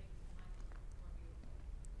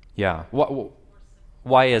 Yeah.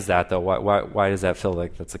 Why is that, though? Why does that feel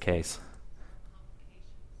like that's the case?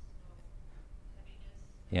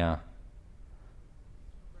 Yeah.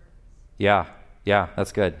 Yeah,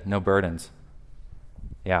 that's good. No burdens.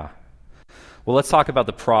 Yeah. Well, let's talk about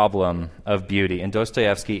the problem of beauty. And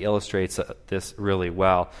Dostoevsky illustrates this really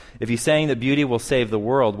well. If he's saying that beauty will save the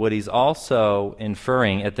world, what he's also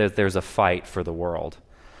inferring is that there's a fight for the world.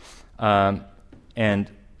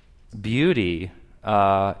 And beauty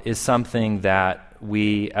is something that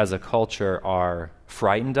we as a culture are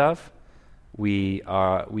frightened of. We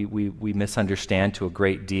misunderstand to a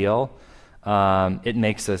great deal. It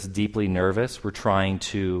makes us deeply nervous. We're trying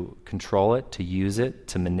to control it, to use it,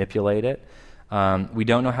 to manipulate it. We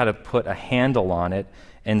don't know how to put a handle on it,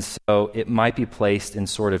 and so it might be placed in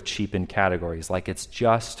sort of cheapened categories, like it's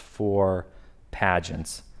just for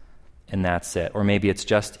pageants. and that's it. Or maybe it's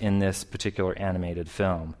just in this particular animated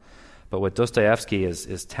film. But what Dostoevsky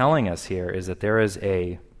is telling us here is that there is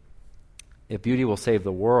if beauty will save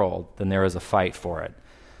the world, then there is a fight for it.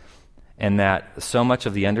 And that so much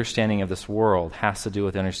of the understanding of this world has to do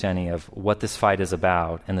with the understanding of what this fight is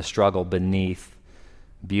about and the struggle beneath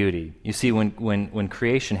beauty. You see, when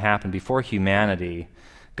creation happened, before humanity,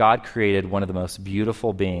 God created one of the most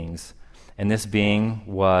beautiful beings. And this being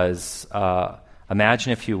was,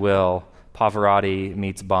 imagine, if you will, Pavarotti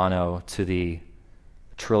meets Bono to the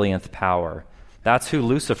trillionth power. That's who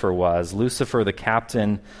Lucifer was. Lucifer, the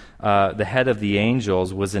captain, the head of the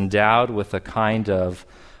angels, was endowed with a kind of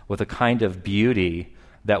beauty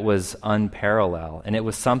that was unparalleled. And it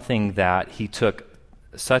was something that he took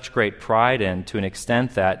such great pride in, to an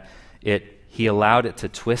extent that he allowed it to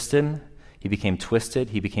twist him. He became twisted.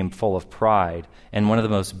 He became full of pride. And one of the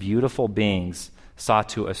most beautiful beings sought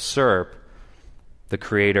to usurp the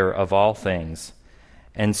creator of all things.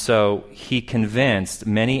 And so he convinced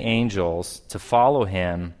many angels to follow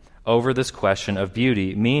him over this question of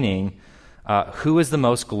beauty, meaning, who is the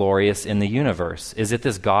most glorious in the universe? Is it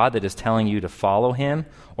this God that is telling you to follow him,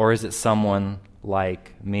 or is it someone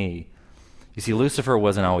like me? You see, Lucifer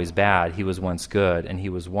wasn't always bad. He was once good, and he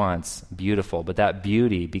was once beautiful. But that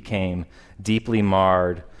beauty became deeply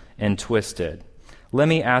marred and twisted. Let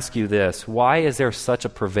me ask you this. Why is there such a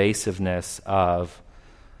pervasiveness of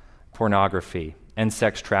pornography and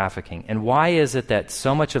sex trafficking? And why is it that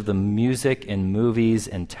so much of the music and movies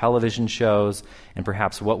and television shows, and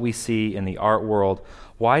perhaps what we see in the art world,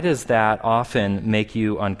 why does that often make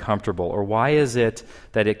you uncomfortable? Or why is it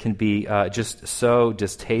that it can be just so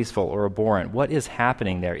distasteful or abhorrent? What is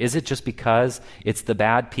happening there? Is it just because it's the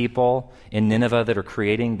bad people in Nineveh that are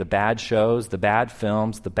creating the bad shows, the bad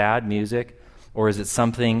films, the bad music? Or is it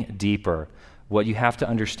something deeper? What you have to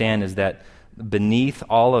understand is that beneath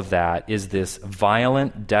all of that is this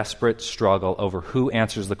violent, desperate struggle over who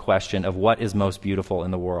answers the question of what is most beautiful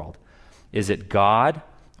in the world. Is it God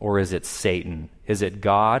or is it Satan? Is it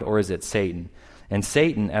God or is it Satan? And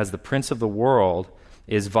Satan, as the prince of the world,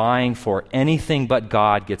 is vying for anything but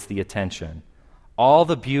God gets the attention. All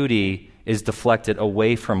the beauty is deflected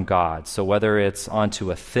away from God. So whether it's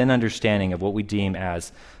onto a thin understanding of what we deem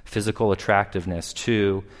as physical attractiveness,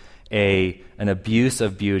 to an abuse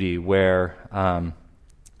of beauty where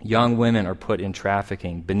young women are put in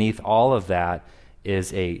trafficking, beneath all of that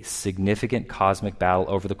is a significant cosmic battle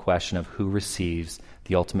over the question of who receives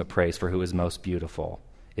the ultimate praise for who is most beautiful.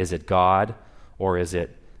 Is it God or is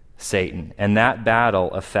it Satan? And that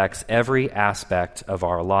battle affects every aspect of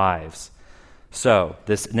our lives. So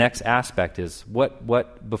this next aspect is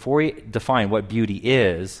what before we define what beauty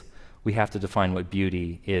is, we have to define what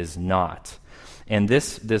beauty is not. And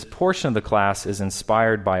this portion of the class is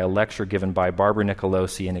inspired by a lecture given by Barbara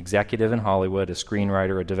Nicolosi, an executive in Hollywood, a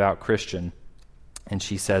screenwriter, a devout Christian. And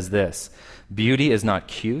she says this: beauty is not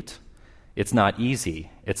cute, it's not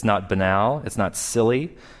easy, it's not banal, it's not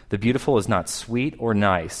silly. The beautiful is not sweet or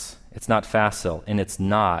nice, it's not facile, and it's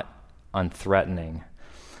not unthreatening.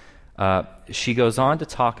 She goes on to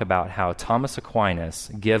talk about how Thomas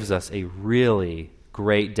Aquinas gives us a really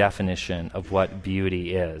great definition of what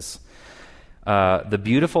beauty is. The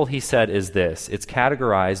beautiful, he said, is this. It's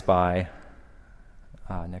categorized by,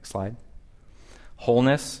 next slide,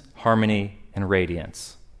 wholeness, harmony, and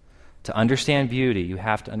radiance. To understand beauty, you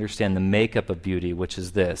have to understand the makeup of beauty, which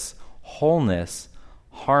is this: wholeness,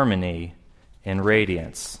 harmony, and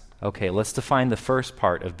radiance. Okay, let's define the first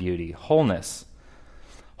part of beauty, wholeness.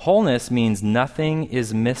 Wholeness means nothing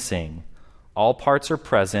is missing. All parts are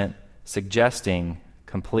present, suggesting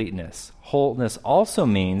completeness. Wholeness also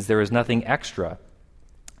means there is nothing extra,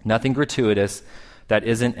 nothing gratuitous that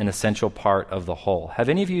isn't an essential part of the whole. Have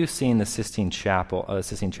any of you seen the Sistine Chapel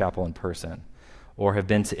in person, or have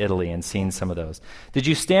been to Italy and seen some of those? Did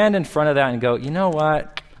you stand in front of that and go, you know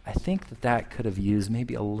what? I think that could have used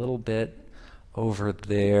maybe a little bit over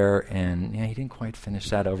there, and he didn't quite finish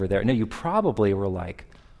that over there. No, you probably were like,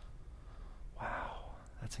 wow,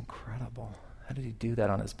 that's incredible. How did he do that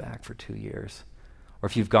on his back for 2 years? Or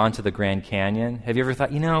if you've gone to the Grand Canyon, have you ever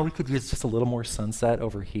thought, we could use just a little more sunset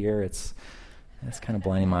over here? It's kind of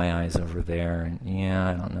blinding my eyes over there, and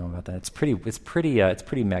I don't know about that. It's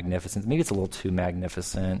pretty magnificent. Maybe it's a little too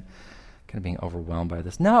magnificent. Kind of being overwhelmed by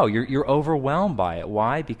this. No, you're overwhelmed by it.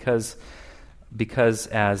 Why? Because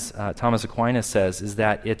as Thomas Aquinas says, is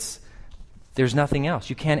that there's nothing else.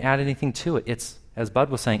 You can't add anything to it. It's, as Bud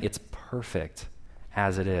was saying, it's perfect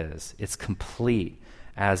as it is. It's complete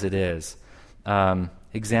as it is.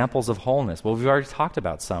 examples of wholeness? Well, we've already talked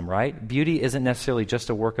about some, right? Beauty isn't necessarily just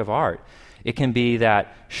a work of art. It can be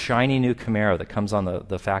that shiny new Camaro that comes on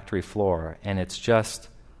the factory floor, and it's just,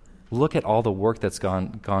 look at all the work that's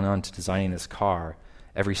gone on to designing this car.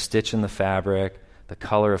 Every stitch in the fabric, the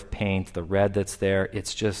color of paint, the red that's there,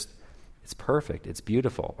 it's perfect. It's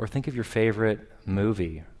beautiful. Or think of your favorite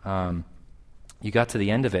movie. You got to the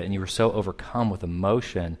end of it and you were so overcome with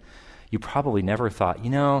emotion, you probably never thought,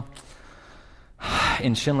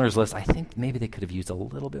 in Schindler's List, I think maybe they could have used a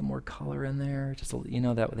little bit more color in there.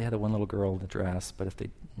 That they had the one little girl in the dress, but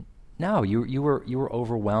you were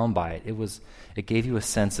overwhelmed by it. It gave you a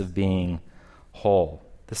sense of being whole.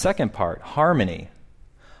 The second part, harmony.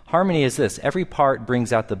 Harmony is this: every part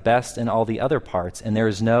brings out the best in all the other parts, and there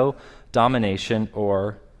is no domination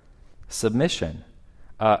or submission.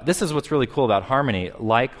 This is what's really cool about harmony,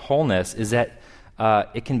 like wholeness, is that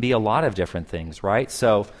it can be a lot of different things, right?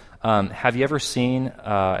 So have you ever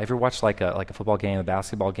watched like a football game, a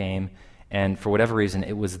basketball game, and for whatever reason,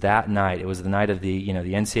 it was that night, it was the night of the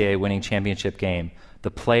NCAA winning championship game.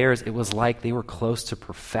 The players, it was like they were close to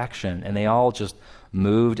perfection, and they all just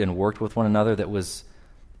moved and worked with one another. It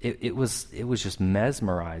was just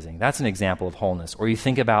mesmerizing. That's an example of wholeness. Or you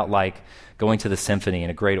think about like going to the symphony in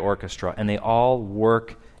a great orchestra, and they all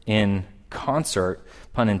work in concert,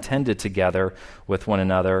 pun intended, together with one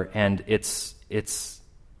another, and it's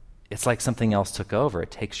like something else took over.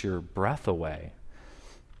 It takes your breath away.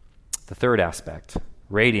 The third aspect,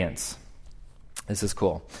 radiance. This is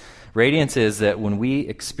cool. Radiance is that when we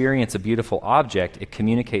experience a beautiful object, it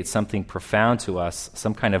communicates something profound to us,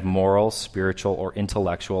 some kind of moral, spiritual, or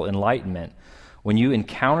intellectual enlightenment. When you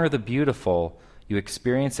encounter the beautiful, you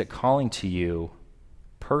experience it calling to you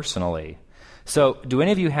personally. So, do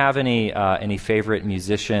any of you have any favorite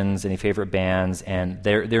musicians, any favorite bands, and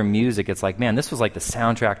their music? It's like, man, this was like the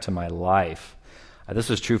soundtrack to my life. This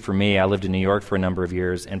was true for me. I lived in New York for a number of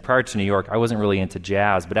years, and prior to New York, I wasn't really into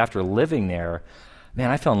jazz, but after living there, man,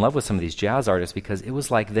 I fell in love with some of these jazz artists because it was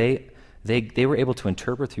like they were able to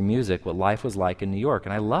interpret through music what life was like in New York,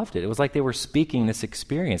 and I loved it. It was like they were speaking this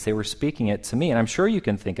experience. They were speaking it to me, and I'm sure you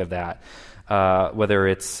can think of that, whether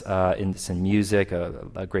it's in music,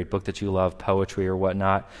 a great book that you love, poetry, or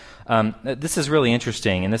whatnot. This is really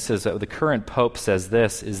interesting, and this is the current pope says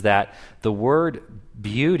this, is that the word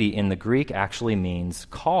beauty in the Greek actually means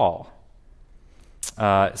call.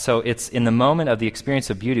 So it's in the moment of the experience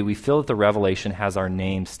of beauty, we feel that the revelation has our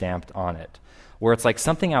name stamped on it, where it's like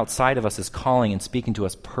something outside of us is calling and speaking to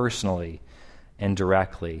us personally and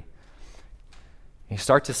directly. You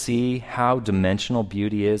start to see how dimensional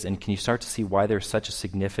beauty is, and can you start to see why there's such a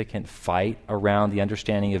significant fight around the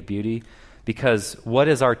understanding of beauty? Because what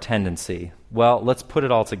is our tendency? Well, let's put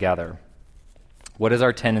it all together. What is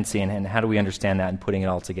our tendency, and how do we understand that in putting it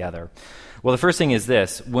all together? Well, the first thing is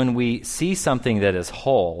this. When we see something that is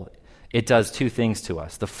whole, it does two things to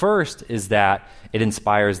us. The first is that it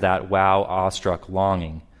inspires that wow, awestruck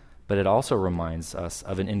longing, but it also reminds us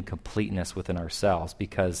of an incompleteness within ourselves,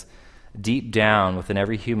 because deep down within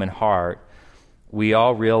every human heart, we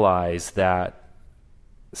all realize that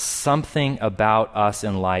something about us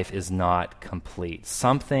in life is not complete.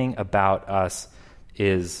 Something about us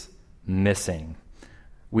is missing.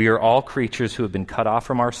 We are all creatures who have been cut off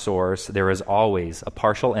from our source. There is always a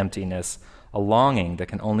partial emptiness, a longing that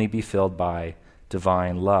can only be filled by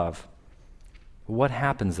divine love. What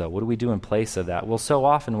happens, though? What do we do in place of that? Well, so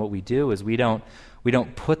often what we do is we don't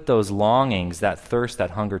put those longings, that thirst,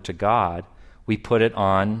 that hunger to God. We put it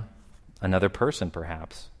on another person,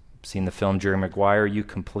 perhaps. Seen the film Jerry Maguire, You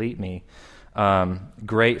Complete Me.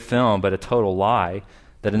 Great film, but a total lie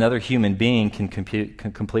that another human being can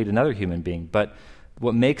complete another human being. But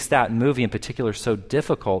what makes that movie in particular so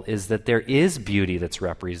difficult is that there is beauty that's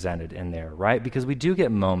represented in there, right? Because we do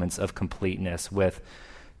get moments of completeness with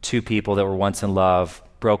two people that were once in love,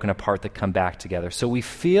 broken apart, that come back together. So we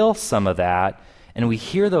feel some of that, and we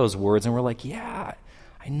hear those words, and we're like, yeah,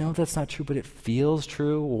 I know that's not true, but it feels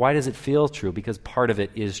true. Why does it feel true? Because part of it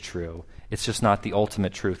is true. It's just not the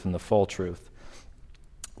ultimate truth and the full truth.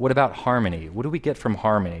 What about harmony? What do we get from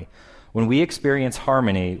harmony? When we experience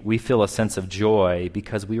harmony, we feel a sense of joy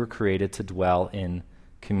because we were created to dwell in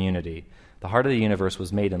community. The heart of the universe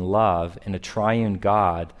was made in love, and a triune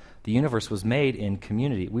God. The universe was made in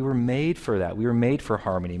community. We were made for that. We were made for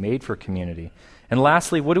harmony, made for community. And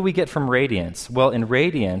lastly, what do we get from radiance? Well, in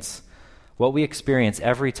radiance, what we experience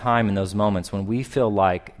every time in those moments when we feel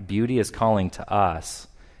like beauty is calling to us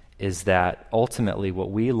is that ultimately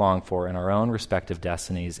what we long for in our own respective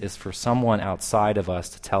destinies is for someone outside of us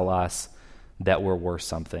to tell us that we're worth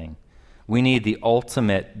something. We need the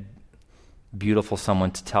ultimate beautiful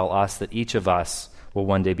someone to tell us that each of us will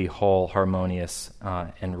one day be whole, harmonious,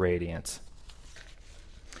 and radiant.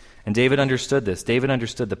 And David understood this. David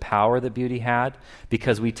understood the power that beauty had,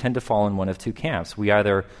 because we tend to fall in one of two camps. We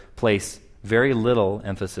either place very little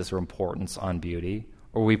emphasis or importance on beauty,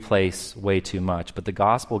 or we place way too much. But the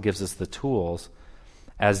gospel gives us the tools,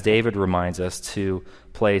 as David reminds us, to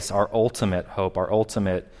place our ultimate hope, our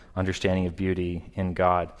ultimate understanding of beauty in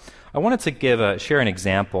God. I wanted to share an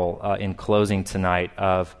example in closing tonight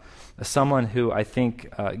of someone who I think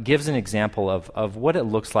gives an example of what it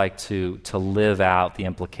looks like to live out the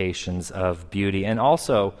implications of beauty and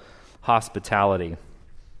also hospitality.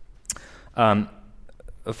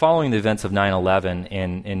 Following the events of 9/11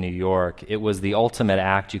 in New York, it was the ultimate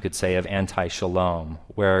act, you could say, of anti-shalom,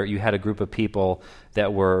 where you had a group of people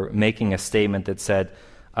that were making a statement that said,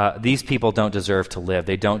 these people don't deserve to live,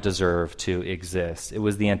 they don't deserve to exist. It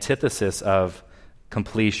was the antithesis of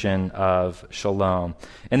completion of shalom.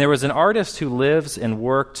 And there was an artist who lives and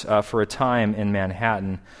worked for a time in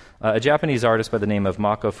Manhattan, a Japanese artist by the name of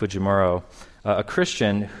Mako Fujimura, a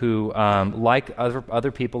Christian who, like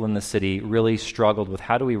other people in the city, really struggled with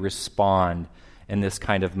how do we respond in this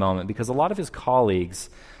kind of moment. Because a lot of his colleagues,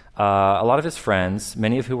 a lot of his friends,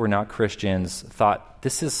 many of who were not Christians, thought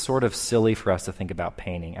this is sort of silly for us to think about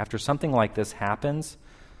painting. After something like this happens,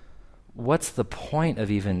 what's the point of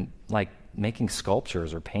even making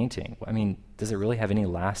sculptures or painting? I mean, does it really have any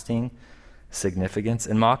lasting significance?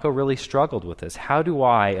 And Mako really struggled with this. How do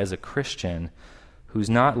I, as a Christian who's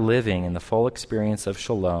not living in the full experience of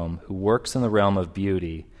shalom, who works in the realm of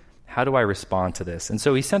beauty, how do I respond to this? And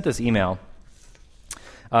so he sent this email,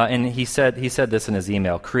 and he said this in his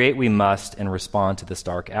email: "Create we must and respond to this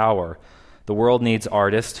dark hour. The world needs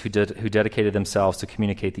artists who dedicated themselves to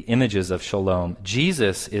communicate the images of shalom.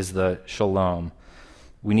 Jesus is the shalom.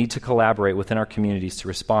 We need to collaborate within our communities to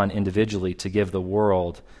respond individually to give the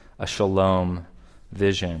world a shalom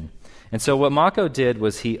vision." And so what Mako did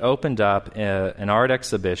was he opened up an art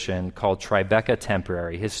exhibition called Tribeca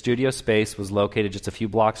Temporary. His studio space was located just a few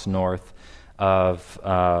blocks north of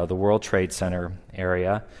the World Trade Center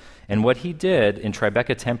area. And what he did in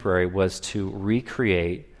Tribeca Temporary was to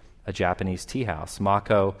recreate a Japanese tea house.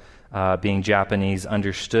 Mako, being Japanese,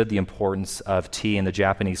 understood the importance of tea in the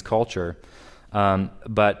Japanese culture,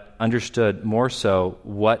 but understood more so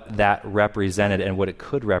what that represented and what it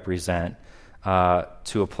could represent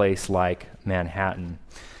to a place like Manhattan.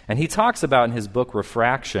 And he talks about in his book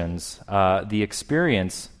Refractions the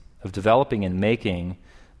experience of developing and making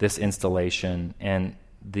this installation and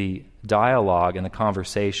the dialogue and the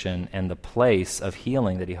conversation and the place of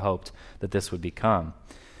healing that he hoped that this would become.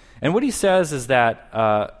 And what he says is that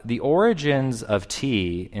the origins of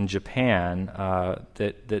tea in Japan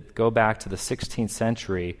that go back to the 16th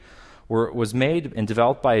century was made and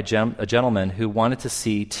developed by a gentleman who wanted to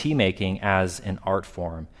see tea making as an art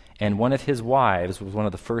form. And one of his wives was one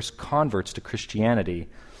of the first converts to Christianity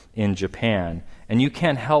in Japan. And you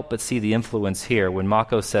can't help but see the influence here when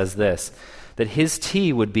Mako says this, that his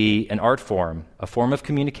tea would be an art form, a form of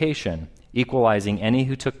communication, equalizing any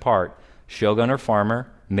who took part, shogun or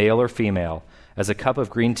farmer, male or female. As a cup of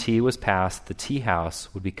green tea was passed, the tea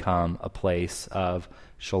house would become a place of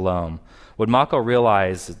shalom. What Mako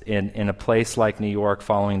realized in a place like New York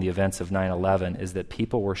following the events of 9/11 is that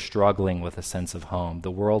people were struggling with a sense of home.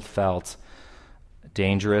 The world felt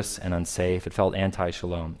dangerous and unsafe. It felt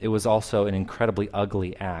anti-shalom. It was also an incredibly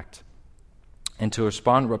ugly act. And to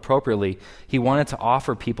respond appropriately, he wanted to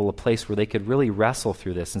offer people a place where they could really wrestle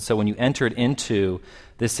through this. And so when you entered into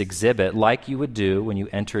this exhibit, like you would do when you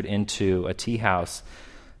entered into a tea house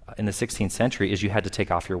in the 16th century, is you had to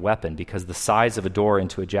take off your weapon, because the size of a door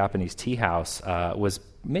into a Japanese tea house was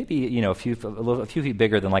maybe a few feet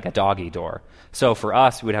bigger than like a doggy door. So for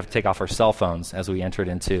us, we would have to take off our cell phones as we entered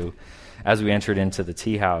into the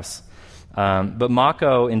tea house. But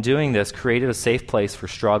Mako, in doing this, created a safe place for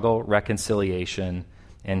struggle, reconciliation,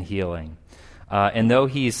 and healing. And though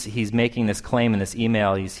he's making this claim in this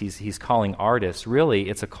email, he's calling artists, really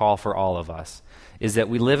it's a call for all of us, is that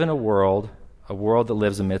we live in a world that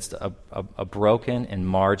lives amidst a broken and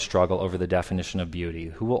marred struggle over the definition of beauty.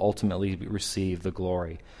 Who will ultimately receive the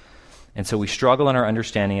glory? And so we struggle in our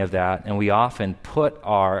understanding of that, and we often put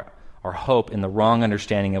our hope in the wrong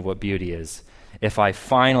understanding of what beauty is. If I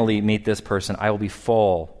finally meet this person, I will be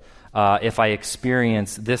full. If I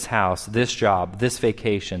experience this house, this job, this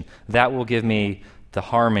vacation, that will give me the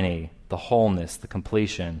harmony, the wholeness, the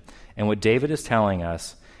completion. And what David is telling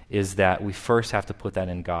us is that we first have to put that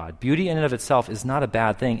in God. Beauty in and of itself is not a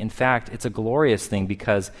bad thing. In fact, it's a glorious thing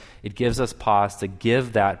because it gives us pause to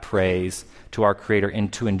give that praise to our Creator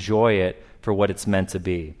and to enjoy it for what it's meant to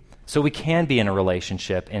be. So we can be in a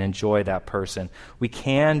relationship and enjoy that person. We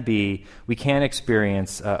can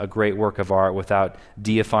experience a great work of art without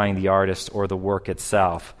deifying the artist or the work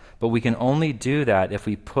itself. But we can only do that if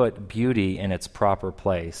we put beauty in its proper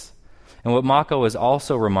place. And what Mako is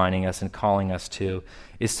also reminding us and calling us to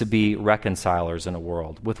is to be reconcilers in a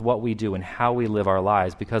world with what we do and how we live our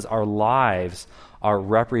lives, because our lives are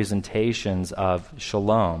representations of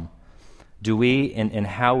shalom. Do we, in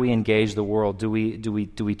how we engage the world, do we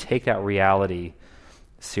take that reality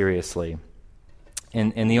seriously?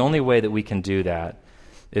 And the only way that we can do that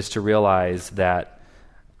is to realize that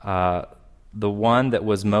the one that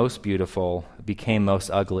was most beautiful became most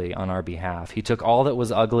ugly on our behalf. He took all that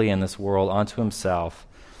was ugly in this world onto himself,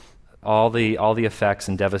 all the effects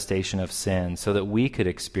and devastation of sin, so that we could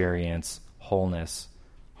experience wholeness,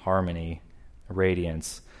 harmony,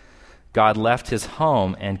 radiance. God left his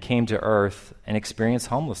home and came to earth and experienced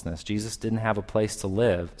homelessness. Jesus didn't have a place to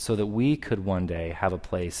live, so that we could one day have a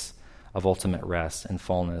place of ultimate rest and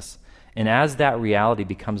fullness. And as that reality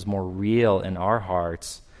becomes more real in our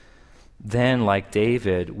hearts, then, like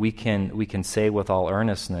David, we can say with all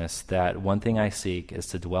earnestness that one thing I seek is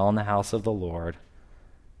to dwell in the house of the Lord,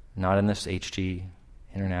 not in this HG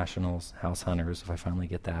International's House Hunters, if I finally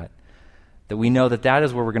get that. That we know that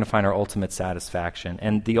is where we're going to find our ultimate satisfaction.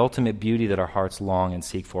 And the ultimate beauty that our hearts long and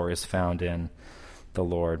seek for is found in the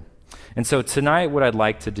Lord. And so tonight what I'd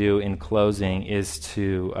like to do in closing is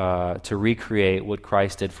to recreate what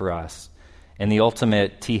Christ did for us in the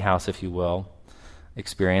ultimate tea house, if you will,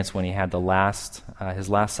 experience when he had his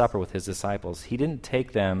last supper with his disciples. He didn't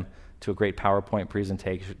take them to a great PowerPoint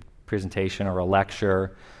presentation or a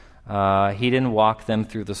lecture. He didn't walk them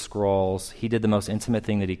through the scrolls. He did the most intimate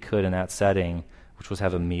thing that he could in that setting, which was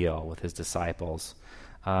have a meal with his disciples.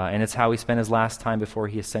 And it's how he spent his last time before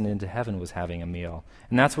he ascended into heaven, was having a meal.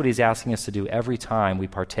 And that's what he's asking us to do every time we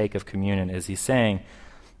partake of communion, is he's saying,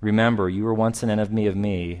 remember, you were once an enemy of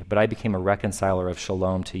me, but I became a reconciler of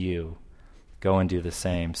shalom to you. Go and do the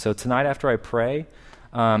same. So tonight after I pray,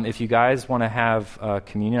 if you guys want to have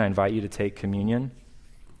communion, I invite you to take communion.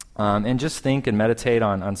 And just think and meditate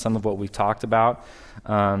on some of what we've talked about.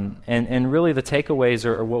 And really the takeaways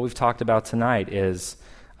are what we've talked about tonight is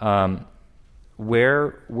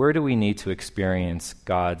where do we need to experience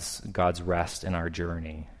God's rest in our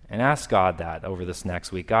journey? And ask God that over this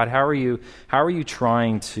next week. God, how are you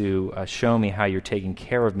trying to show me how you're taking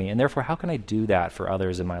care of me? And therefore, how can I do that for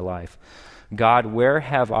others in my life? God, where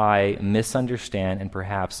have I misunderstood and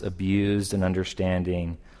perhaps abused an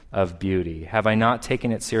understanding of beauty? Have I not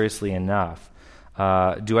taken it seriously enough?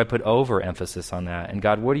 Do I put overemphasis on that? And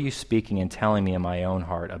God, what are you speaking and telling me in my own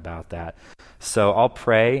heart about that? So I'll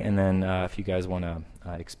pray, and then if you guys want to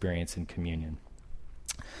experience in communion.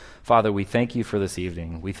 Father, we thank you for this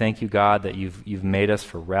evening. We thank you, God, that you've made us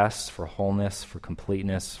for rest, for wholeness, for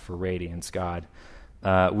completeness, for radiance, God.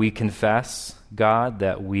 We confess, God,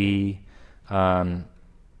 that we really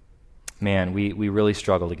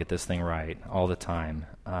struggle to get this thing right all the time.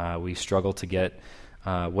 We struggle to get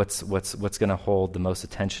what's going to hold the most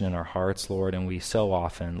attention in our hearts, Lord, and we so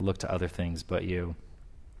often look to other things but you.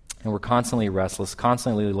 And we're constantly restless,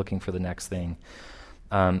 constantly looking for the next thing.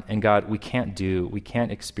 And God, we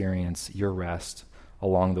can't experience your rest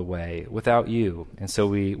along the way without you. And so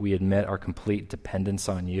we admit our complete dependence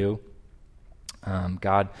on you.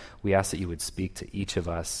 God, we ask that you would speak to each of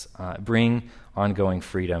us. Bring ongoing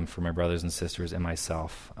freedom for my brothers and sisters and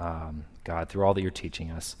myself, God, through all that you're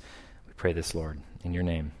teaching us. We pray this, Lord, in your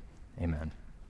name. Amen.